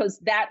 because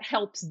that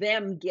helps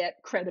them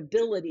get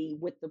credibility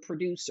with the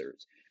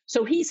producers.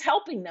 So he's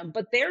helping them,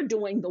 but they're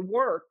doing the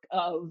work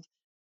of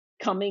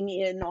coming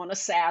in on a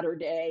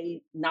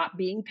Saturday, not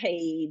being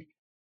paid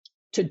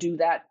to do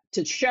that,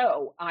 to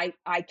show I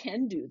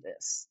can do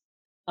this.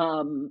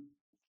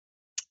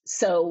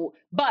 So,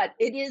 but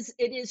it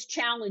is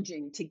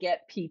challenging to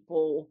get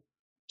people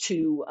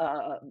to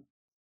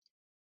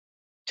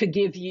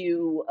give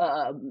you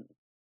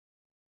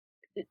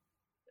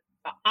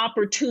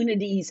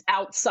opportunities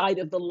outside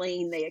of the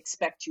lane they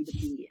expect you to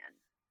be in.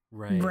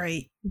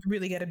 Right. You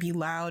really got to be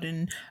loud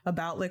and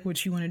about like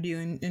what you want to do,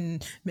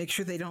 and make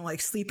sure they don't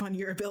like sleep on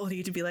your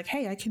ability to be like,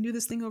 hey, I can do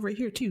this thing over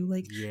here too.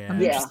 Like, I'm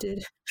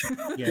interested. It's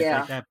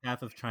like that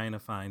path of trying to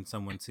find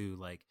someone to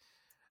like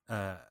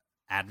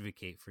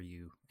advocate for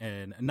you,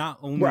 and not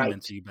only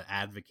mentor you, but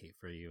advocate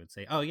for you and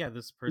say, oh yeah,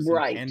 this person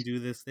can do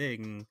this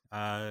thing.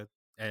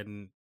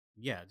 And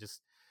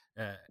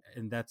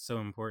that's so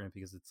important,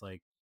 because it's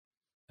like,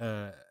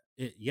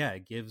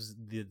 it gives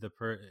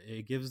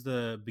it gives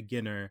the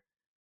beginner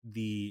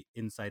the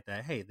insight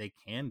that, hey, they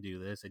can do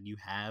this, and you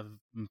have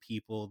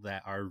people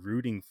that are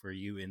rooting for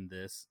you in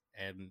this,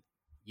 and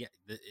you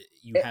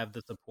have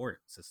the support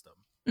system.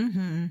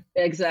 Mm-hmm.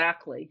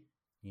 Exactly.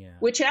 Yeah.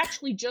 Which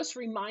actually just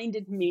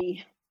reminded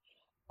me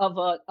of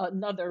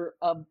another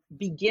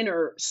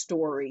beginner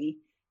story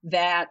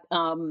that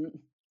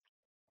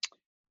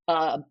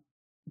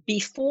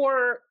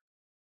before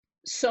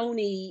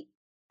Sony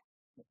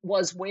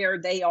was where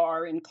they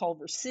are in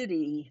Culver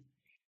City,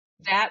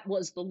 that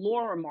was the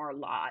Lorimar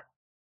lot,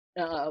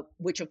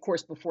 which of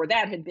course before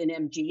that had been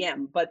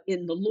MGM. But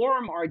in the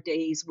Lorimar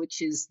days,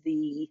 which is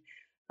the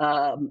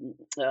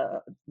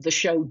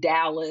show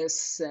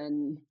Dallas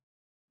and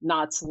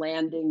Knots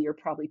Landing, you're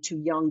probably too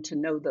young to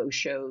know those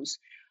shows,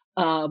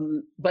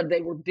 but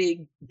they were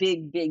big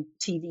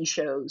TV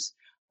shows.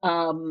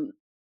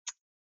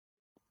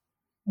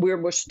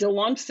 We're still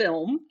on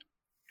film.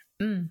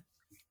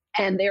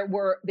 And there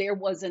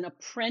was an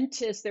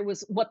apprentice, there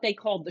was what they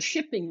called the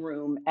shipping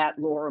room at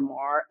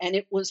Lorimar, and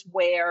it was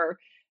where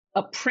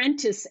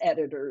apprentice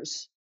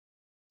editors,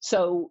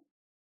 so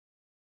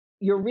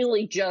you're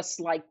really just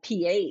like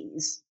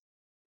PAs,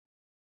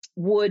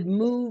 would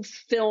move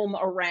film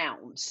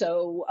around.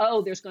 So,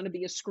 there's going to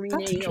be a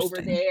screening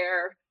over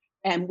there,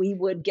 and we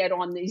would get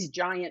on these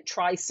giant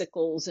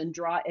tricycles and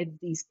drive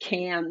these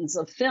cans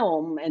of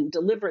film and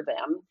deliver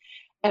them.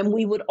 And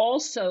we would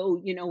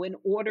also, in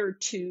order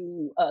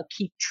to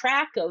keep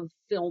track of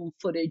film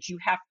footage, you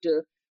have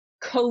to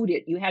code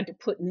it. You had to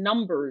put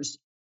numbers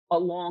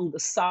along the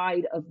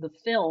side of the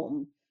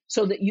film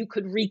so that you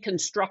could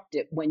reconstruct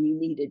it when you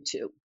needed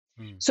to.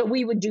 So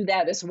we would do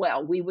that as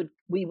well. We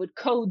would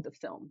code the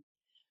film.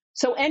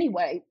 So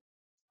anyway,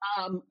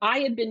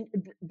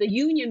 the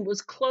union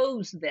was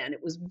closed then.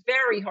 It was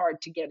very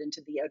hard to get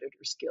into the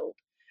Editors Guild.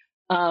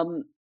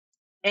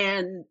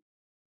 And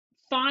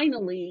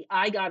finally,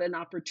 I got an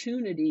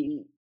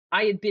opportunity.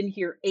 I had been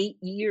here 8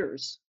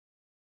 years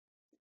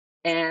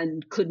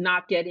and could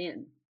not get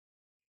in.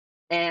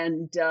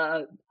 And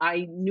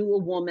I knew a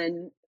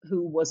woman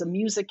who was a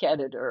music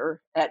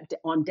editor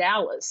on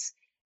Dallas.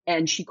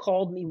 And she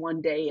called me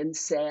one day and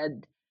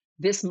said,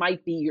 this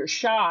might be your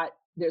shot.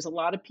 There's a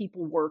lot of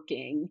people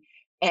working.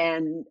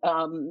 And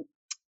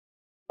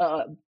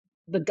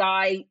the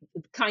guy,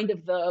 kind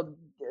of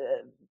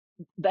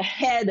the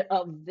head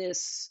of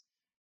this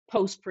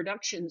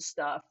post-production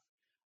stuff,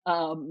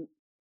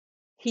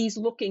 he's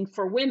looking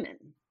for women.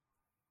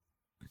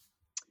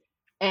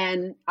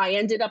 And I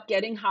ended up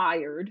getting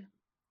hired,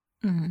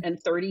 and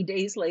 30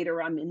 days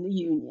later I'm in the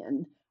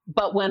union.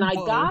 But when I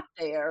got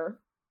there,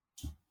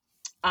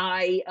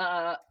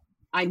 I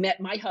met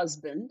my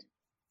husband.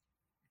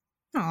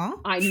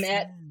 Aww. I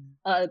met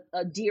a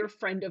dear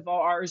friend of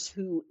ours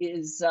who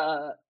is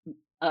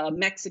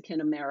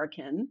Mexican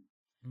American.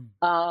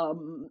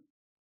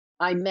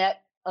 I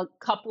met a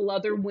couple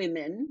other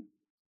women.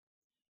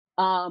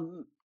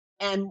 And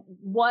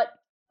what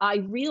I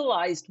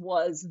realized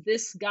was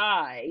this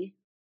guy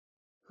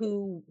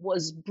who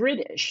was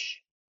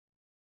British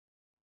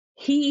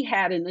he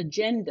had an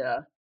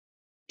agenda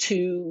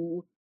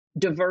to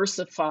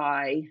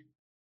diversify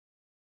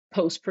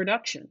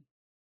post-production.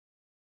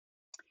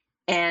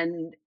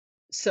 And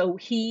so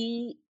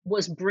he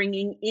was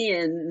bringing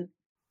in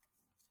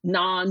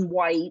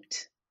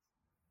non-white,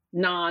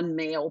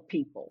 non-male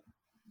people.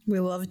 We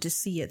love to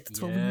see it.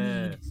 That's what we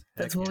need.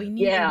 That's what we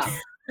need. Yeah.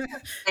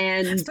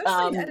 And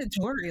especially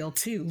editorial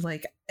too.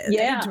 Like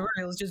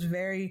editorial is just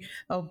very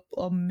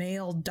a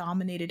male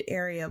dominated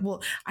area.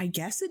 Well, I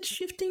guess it's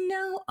shifting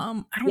now. I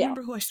don't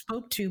remember who I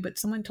spoke to, but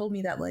someone told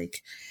me that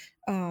like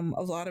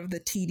a lot of the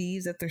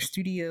TDs at their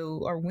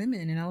studio are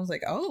women, and I was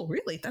like, oh,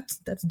 really?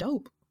 That's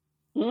dope.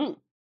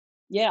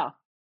 Yeah.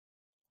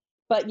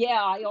 But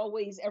yeah, I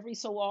always, every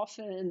so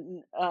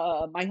often,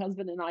 my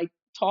husband and I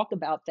talk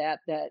about that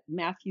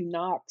Matthew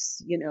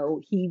Knox, you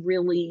know,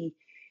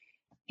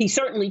 he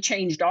certainly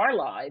changed our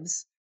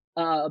lives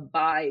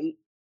by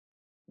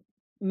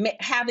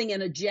having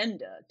an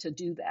agenda to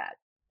do that.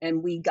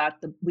 And we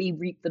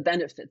reaped the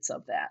benefits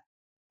of that.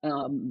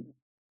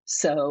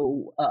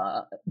 So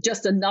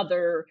just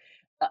another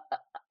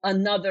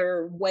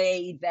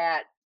way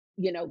that,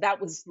 you know,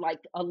 that was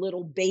like a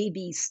little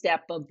baby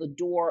step of the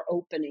door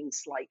opening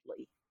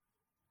slightly.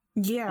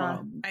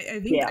 Yeah,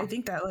 I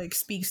think that like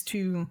speaks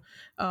to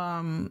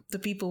the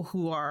people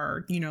who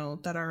are, you know,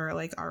 that are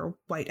like our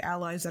white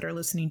allies that are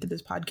listening to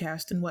this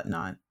podcast and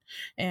whatnot,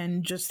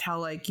 and just how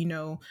like, you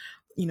know,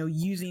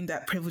 using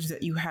that privilege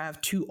that you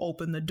have to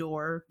open the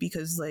door,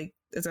 because like,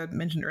 as I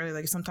mentioned earlier,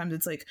 like sometimes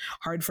it's like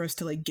hard for us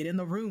to like get in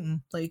the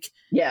room, like,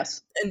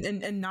 yes.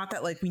 And not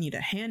that like we need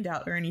a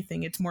handout or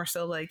anything. It's more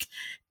so like,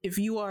 if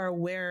you are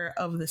aware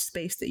of the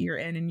space that you're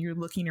in and you're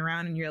looking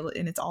around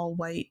and it's all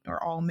white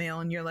or all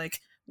male, and you're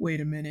like,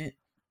 wait a minute,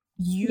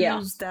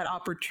 use that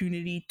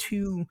opportunity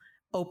to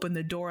open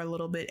the door a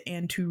little bit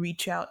and to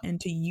reach out and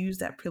to use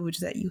that privilege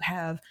that you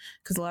have.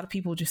 Because a lot of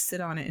people just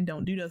sit on it and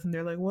don't do nothing.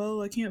 They're like,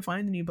 well, I can't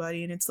find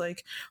anybody. And it's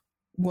like,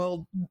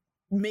 well,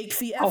 make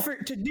the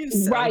effort to do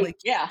so. Right. Like,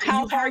 yeah.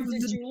 How hard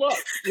did you look?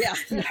 Yeah.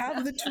 You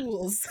have the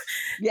tools.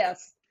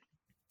 Yes.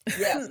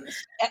 Yes.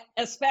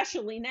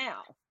 Especially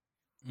now.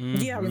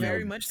 Yeah,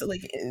 very much so.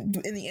 Like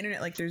in the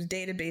internet, like there's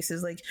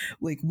databases, like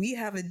we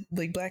have a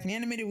like Black and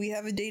Animated, we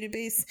have a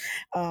database.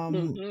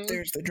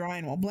 There's the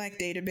Drawing While Black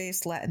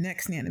database.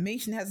 Latinx and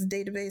Animation has a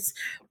database.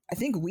 I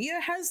think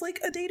WIA has like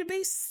a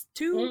database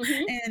too.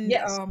 And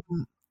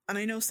and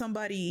I know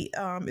somebody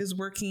is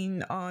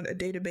working on a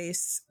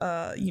database,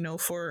 you know,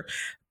 for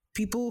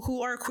people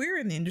who are queer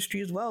in the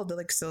industry as well.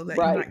 Like, so that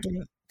you're not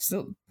getting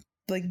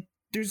like.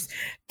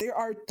 There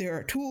are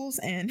tools,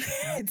 and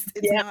it's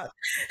not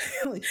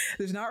like,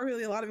 there's not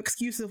really a lot of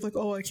excuses of like,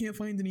 oh, I can't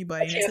find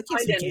anybody. I can't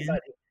find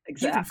anybody.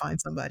 Exactly. You can find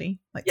somebody.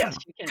 Like, yes,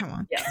 come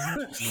on.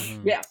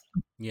 Yeah.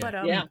 But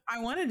I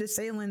wanted to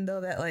say, Lynn,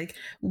 though, that like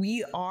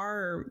we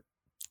are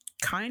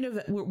kind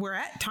of we're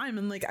at time,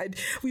 and like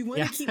we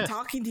want to keep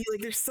talking to you.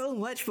 Like, there's so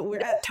much, but we're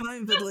at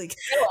time. But like,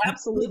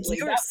 absolutely,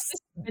 that's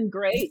been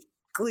great.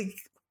 Like,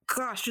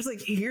 gosh, just like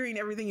hearing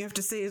everything you have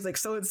to say is like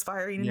so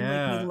inspiring,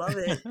 and like we love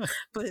it.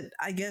 But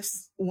I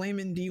guess,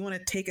 Wayman, do you want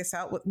to take us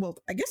out with, well,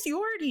 I guess you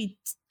already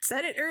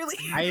said it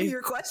earlier,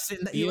 your question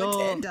that you like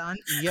to end on.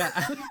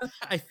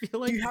 I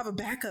feel like you have a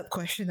backup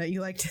question that you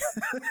like to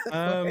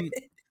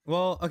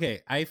well,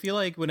 okay, I feel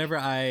like whenever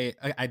I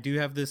do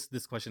have this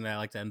question that I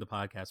like to end the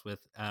podcast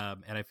with,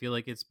 and I feel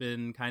like it's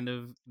been kind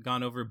of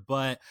gone over,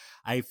 but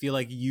I feel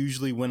like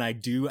usually when I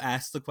do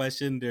ask the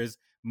question, there's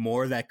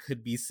more that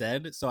could be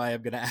said, so I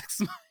am gonna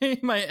ask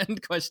my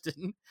end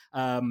question.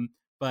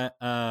 But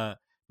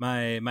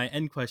my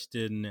end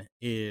question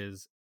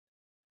is,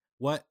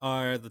 what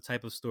are the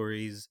type of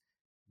stories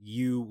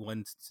you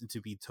want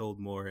to be told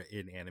more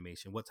in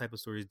animation? What type of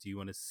stories do you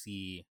want to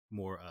see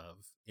more of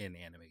in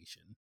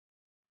animation?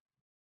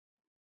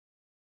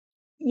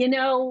 You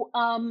know,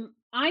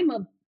 I'm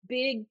a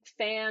big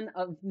fan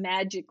of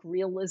magic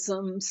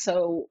realism,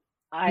 so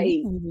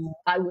I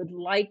would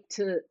like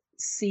to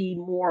see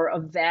more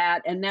of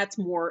that, and that's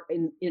more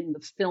in the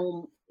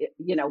film,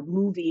 you know,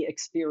 movie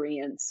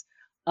experience.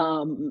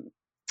 But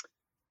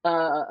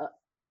I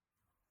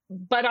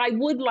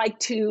would like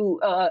to,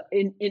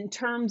 in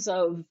terms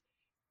of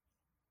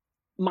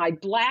my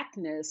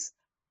Blackness,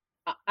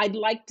 I'd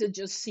like to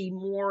just see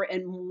more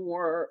and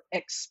more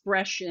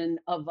expression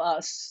of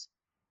us,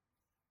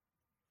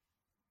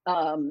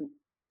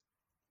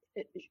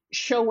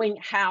 showing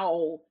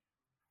how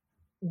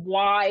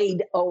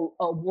wide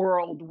a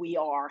world we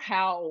are,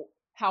 how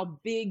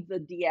big the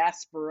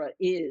diaspora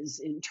is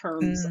in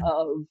terms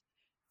of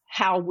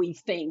how we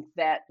think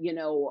that, you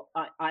know,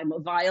 I'm a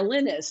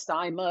violinist,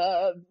 I'm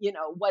a, you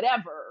know,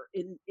 whatever.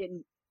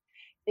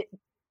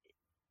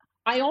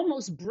 I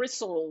almost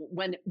bristle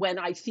when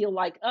I feel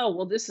like, oh,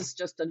 well, this is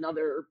just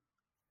another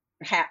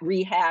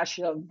rehash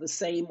of the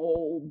same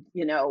old,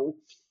 you know,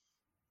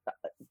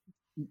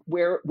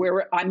 where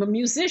I'm a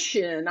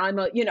musician, I'm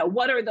a, you know,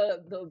 what are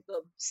the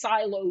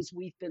silos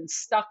we've been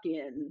stuck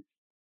in,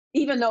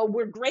 even though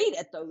we're great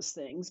at those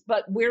things,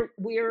 but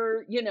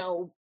we're, you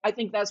know, I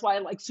think that's why I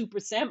like Super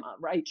Sema,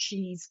 right?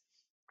 She's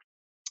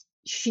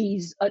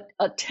she's a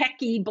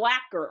techie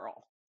Black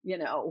girl, you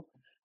know.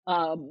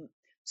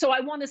 So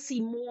I want to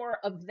see more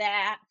of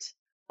that.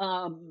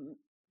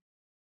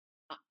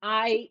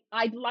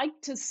 I'd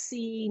like to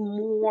see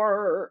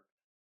more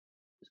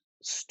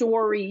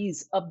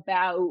stories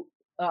about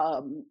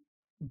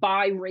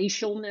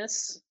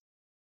biracialness.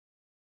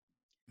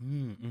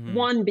 Mm-hmm.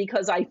 One,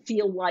 because I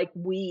feel like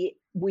we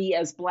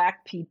as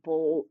Black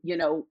people, you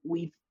know,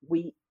 we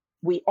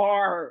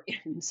are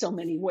in so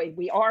many ways,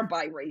 we are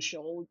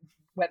biracial,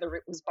 whether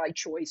it was by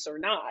choice or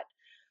not.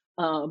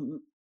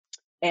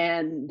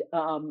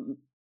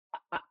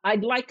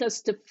 I'd like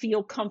us to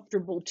feel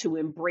comfortable to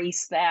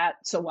embrace that.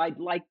 So I'd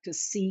like to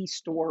see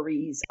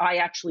stories. I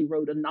actually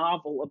wrote a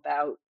novel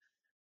about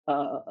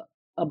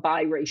a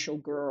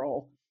biracial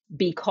girl,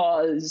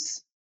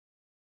 because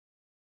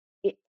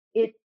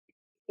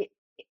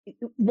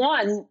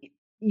one,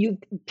 you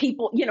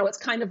people, you know, it's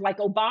kind of like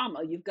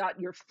Obama. You've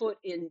got your foot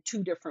in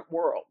two different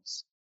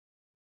worlds,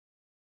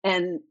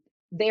 and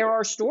there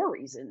are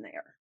stories in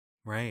there.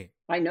 Right.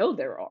 I know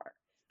there are.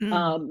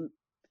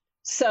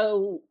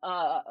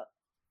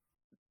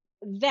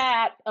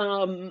 That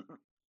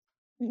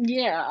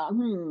yeah.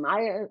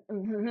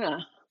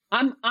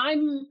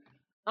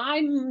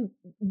 I'm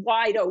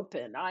wide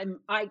open. I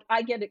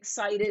get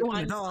excited. You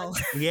want it all.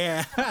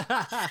 Yeah.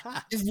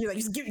 just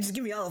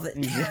give me all of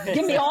it.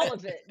 Give me all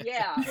of it.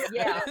 Yeah.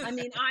 I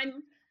mean,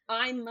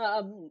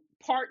 I'm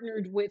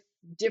partnered with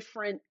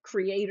different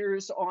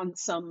creators on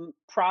some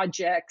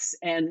projects,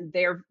 and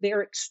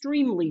they're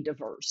extremely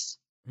diverse.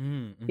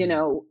 Mm-hmm. You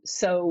know,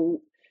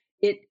 so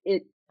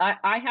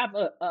I have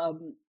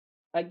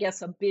I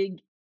guess a big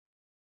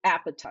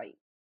appetite.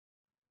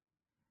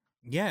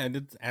 Yeah,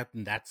 and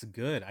that's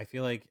good. I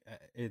feel like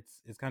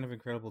it's kind of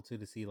incredible too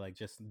to see like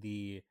just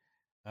the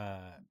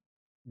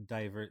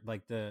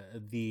like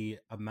the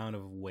amount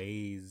of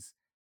ways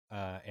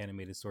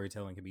animated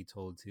storytelling can be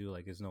told too.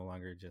 Like it's no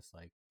longer just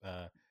like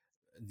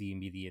the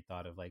immediate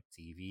thought of like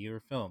TV or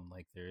film.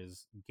 Like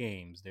there's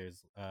games,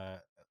 there's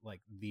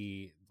like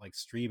the like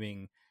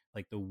streaming,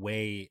 like the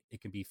way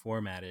it can be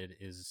formatted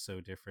is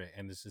so different,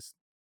 and it's just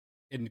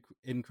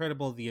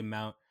incredible the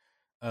amount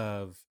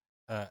of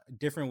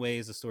different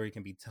ways a story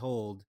can be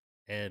told.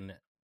 And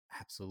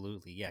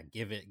absolutely, yeah,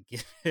 give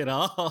it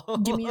all.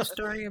 Give me a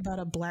story about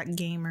a Black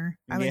gamer.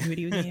 I like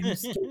video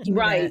games.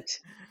 Right.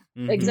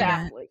 Mm-hmm.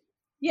 Exactly.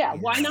 Yeah,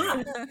 why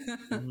not?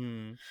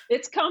 Mm-hmm.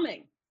 It's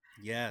coming.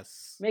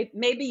 Yes.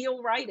 Maybe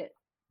you'll write it.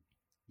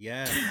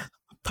 Yeah.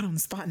 Put on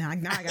the spot now.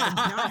 Now I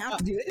have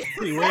to do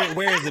it.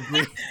 Where is it?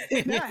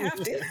 Now I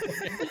have to.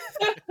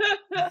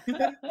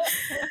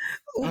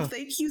 Well,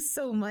 thank you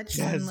so much.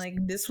 Yes. And like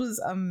this was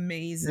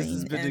amazing. This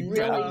has been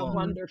really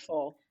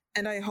wonderful.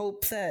 And I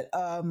hope that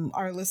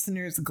our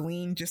listeners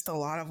gleaned just a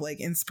lot of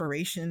like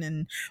inspiration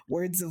and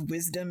words of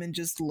wisdom, and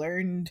just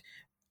learned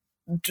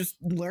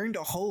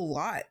a whole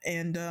lot.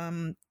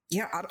 And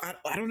yeah,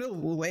 I don't know,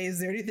 Wei, is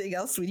there anything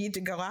else we need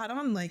to go out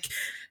on? Like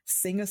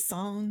sing a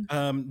song?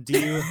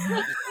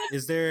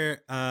 Is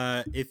there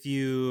if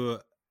you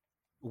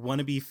want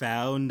to be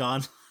found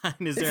online,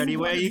 is there any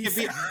way you can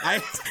be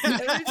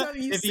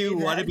if you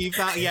want to be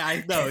found? Yeah,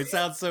 I know it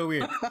sounds so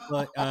weird,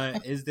 but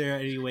is there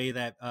any way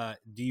that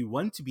do you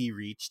want to be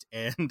reached,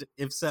 and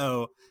if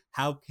so,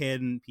 how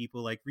can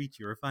people like reach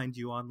you or find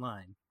you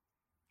online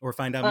or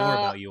find out more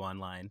about you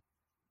online?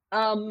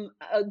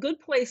 A good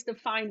place to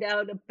find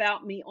out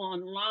about me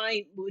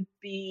online would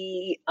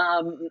be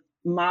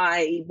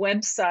my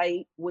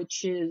website,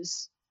 which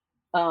is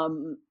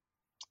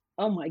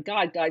oh my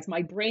God, guys,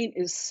 my brain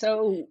is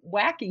so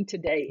wacky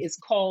today. It's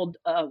called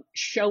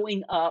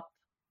Showing Up,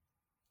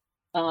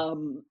 A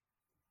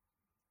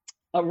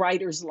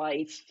Writer's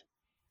Life,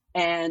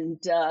 and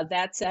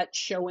that's at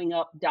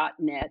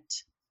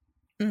showingup.net.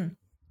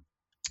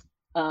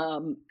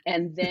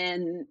 And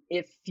then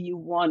if you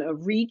want to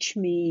reach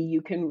me,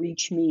 you can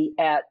reach me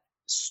at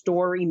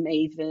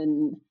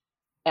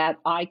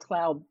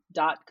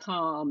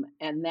storymaven@icloud.com,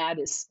 and that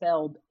is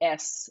spelled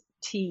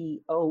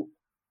STOREEMAVEN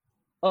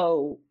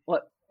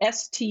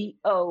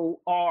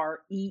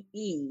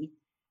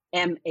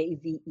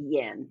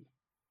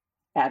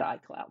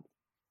 @iCloud.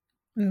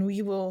 And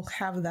we will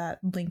have that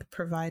link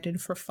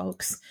provided for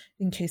folks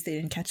in case they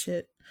didn't catch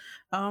it.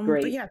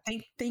 Great. But yeah,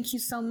 thank you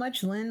so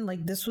much, Lynn.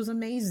 Like this was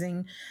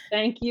amazing.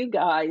 Thank you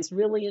guys.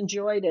 Really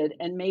enjoyed it.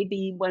 And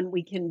maybe when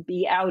we can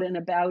be out and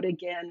about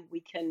again,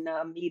 we can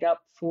meet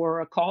up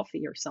for a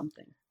coffee or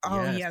something.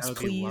 Oh yes,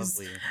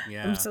 please.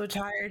 Yeah. I'm so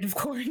tired of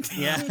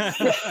quarantine. Yeah.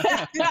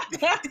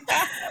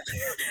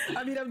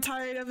 I mean, I'm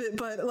tired of it,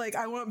 but like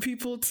I want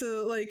people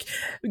to like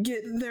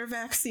get their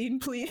vaccine,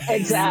 please.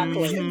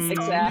 Exactly.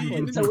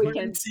 So we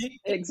can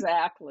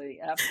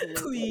absolutely.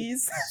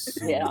 Please.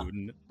 Yeah.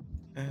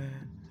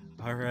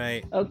 All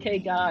right. Okay,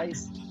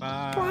 guys.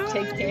 Bye.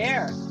 Take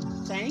care.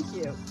 Thank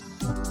you.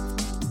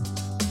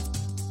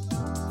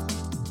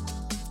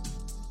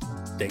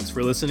 Thanks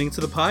for listening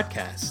to the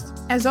podcast.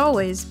 As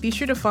always, be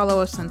sure to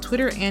follow us on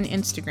Twitter and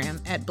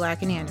Instagram at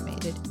Black and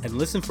Animated. And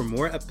listen for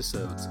more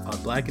episodes on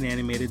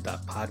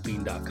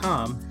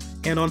blackandanimated.podbean.com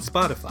and on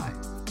Spotify,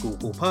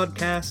 Google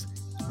Podcasts,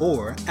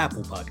 or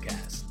Apple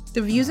Podcasts.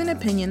 The views and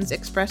opinions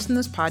expressed in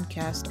this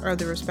podcast are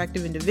the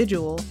respective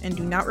individual and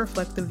do not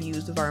reflect the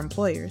views of our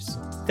employers.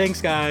 Thanks,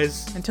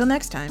 guys. Until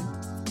next time.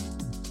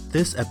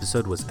 This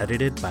episode was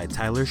edited by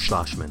Tyler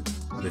Schlossman,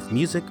 with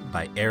music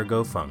by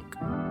Ergo Funk.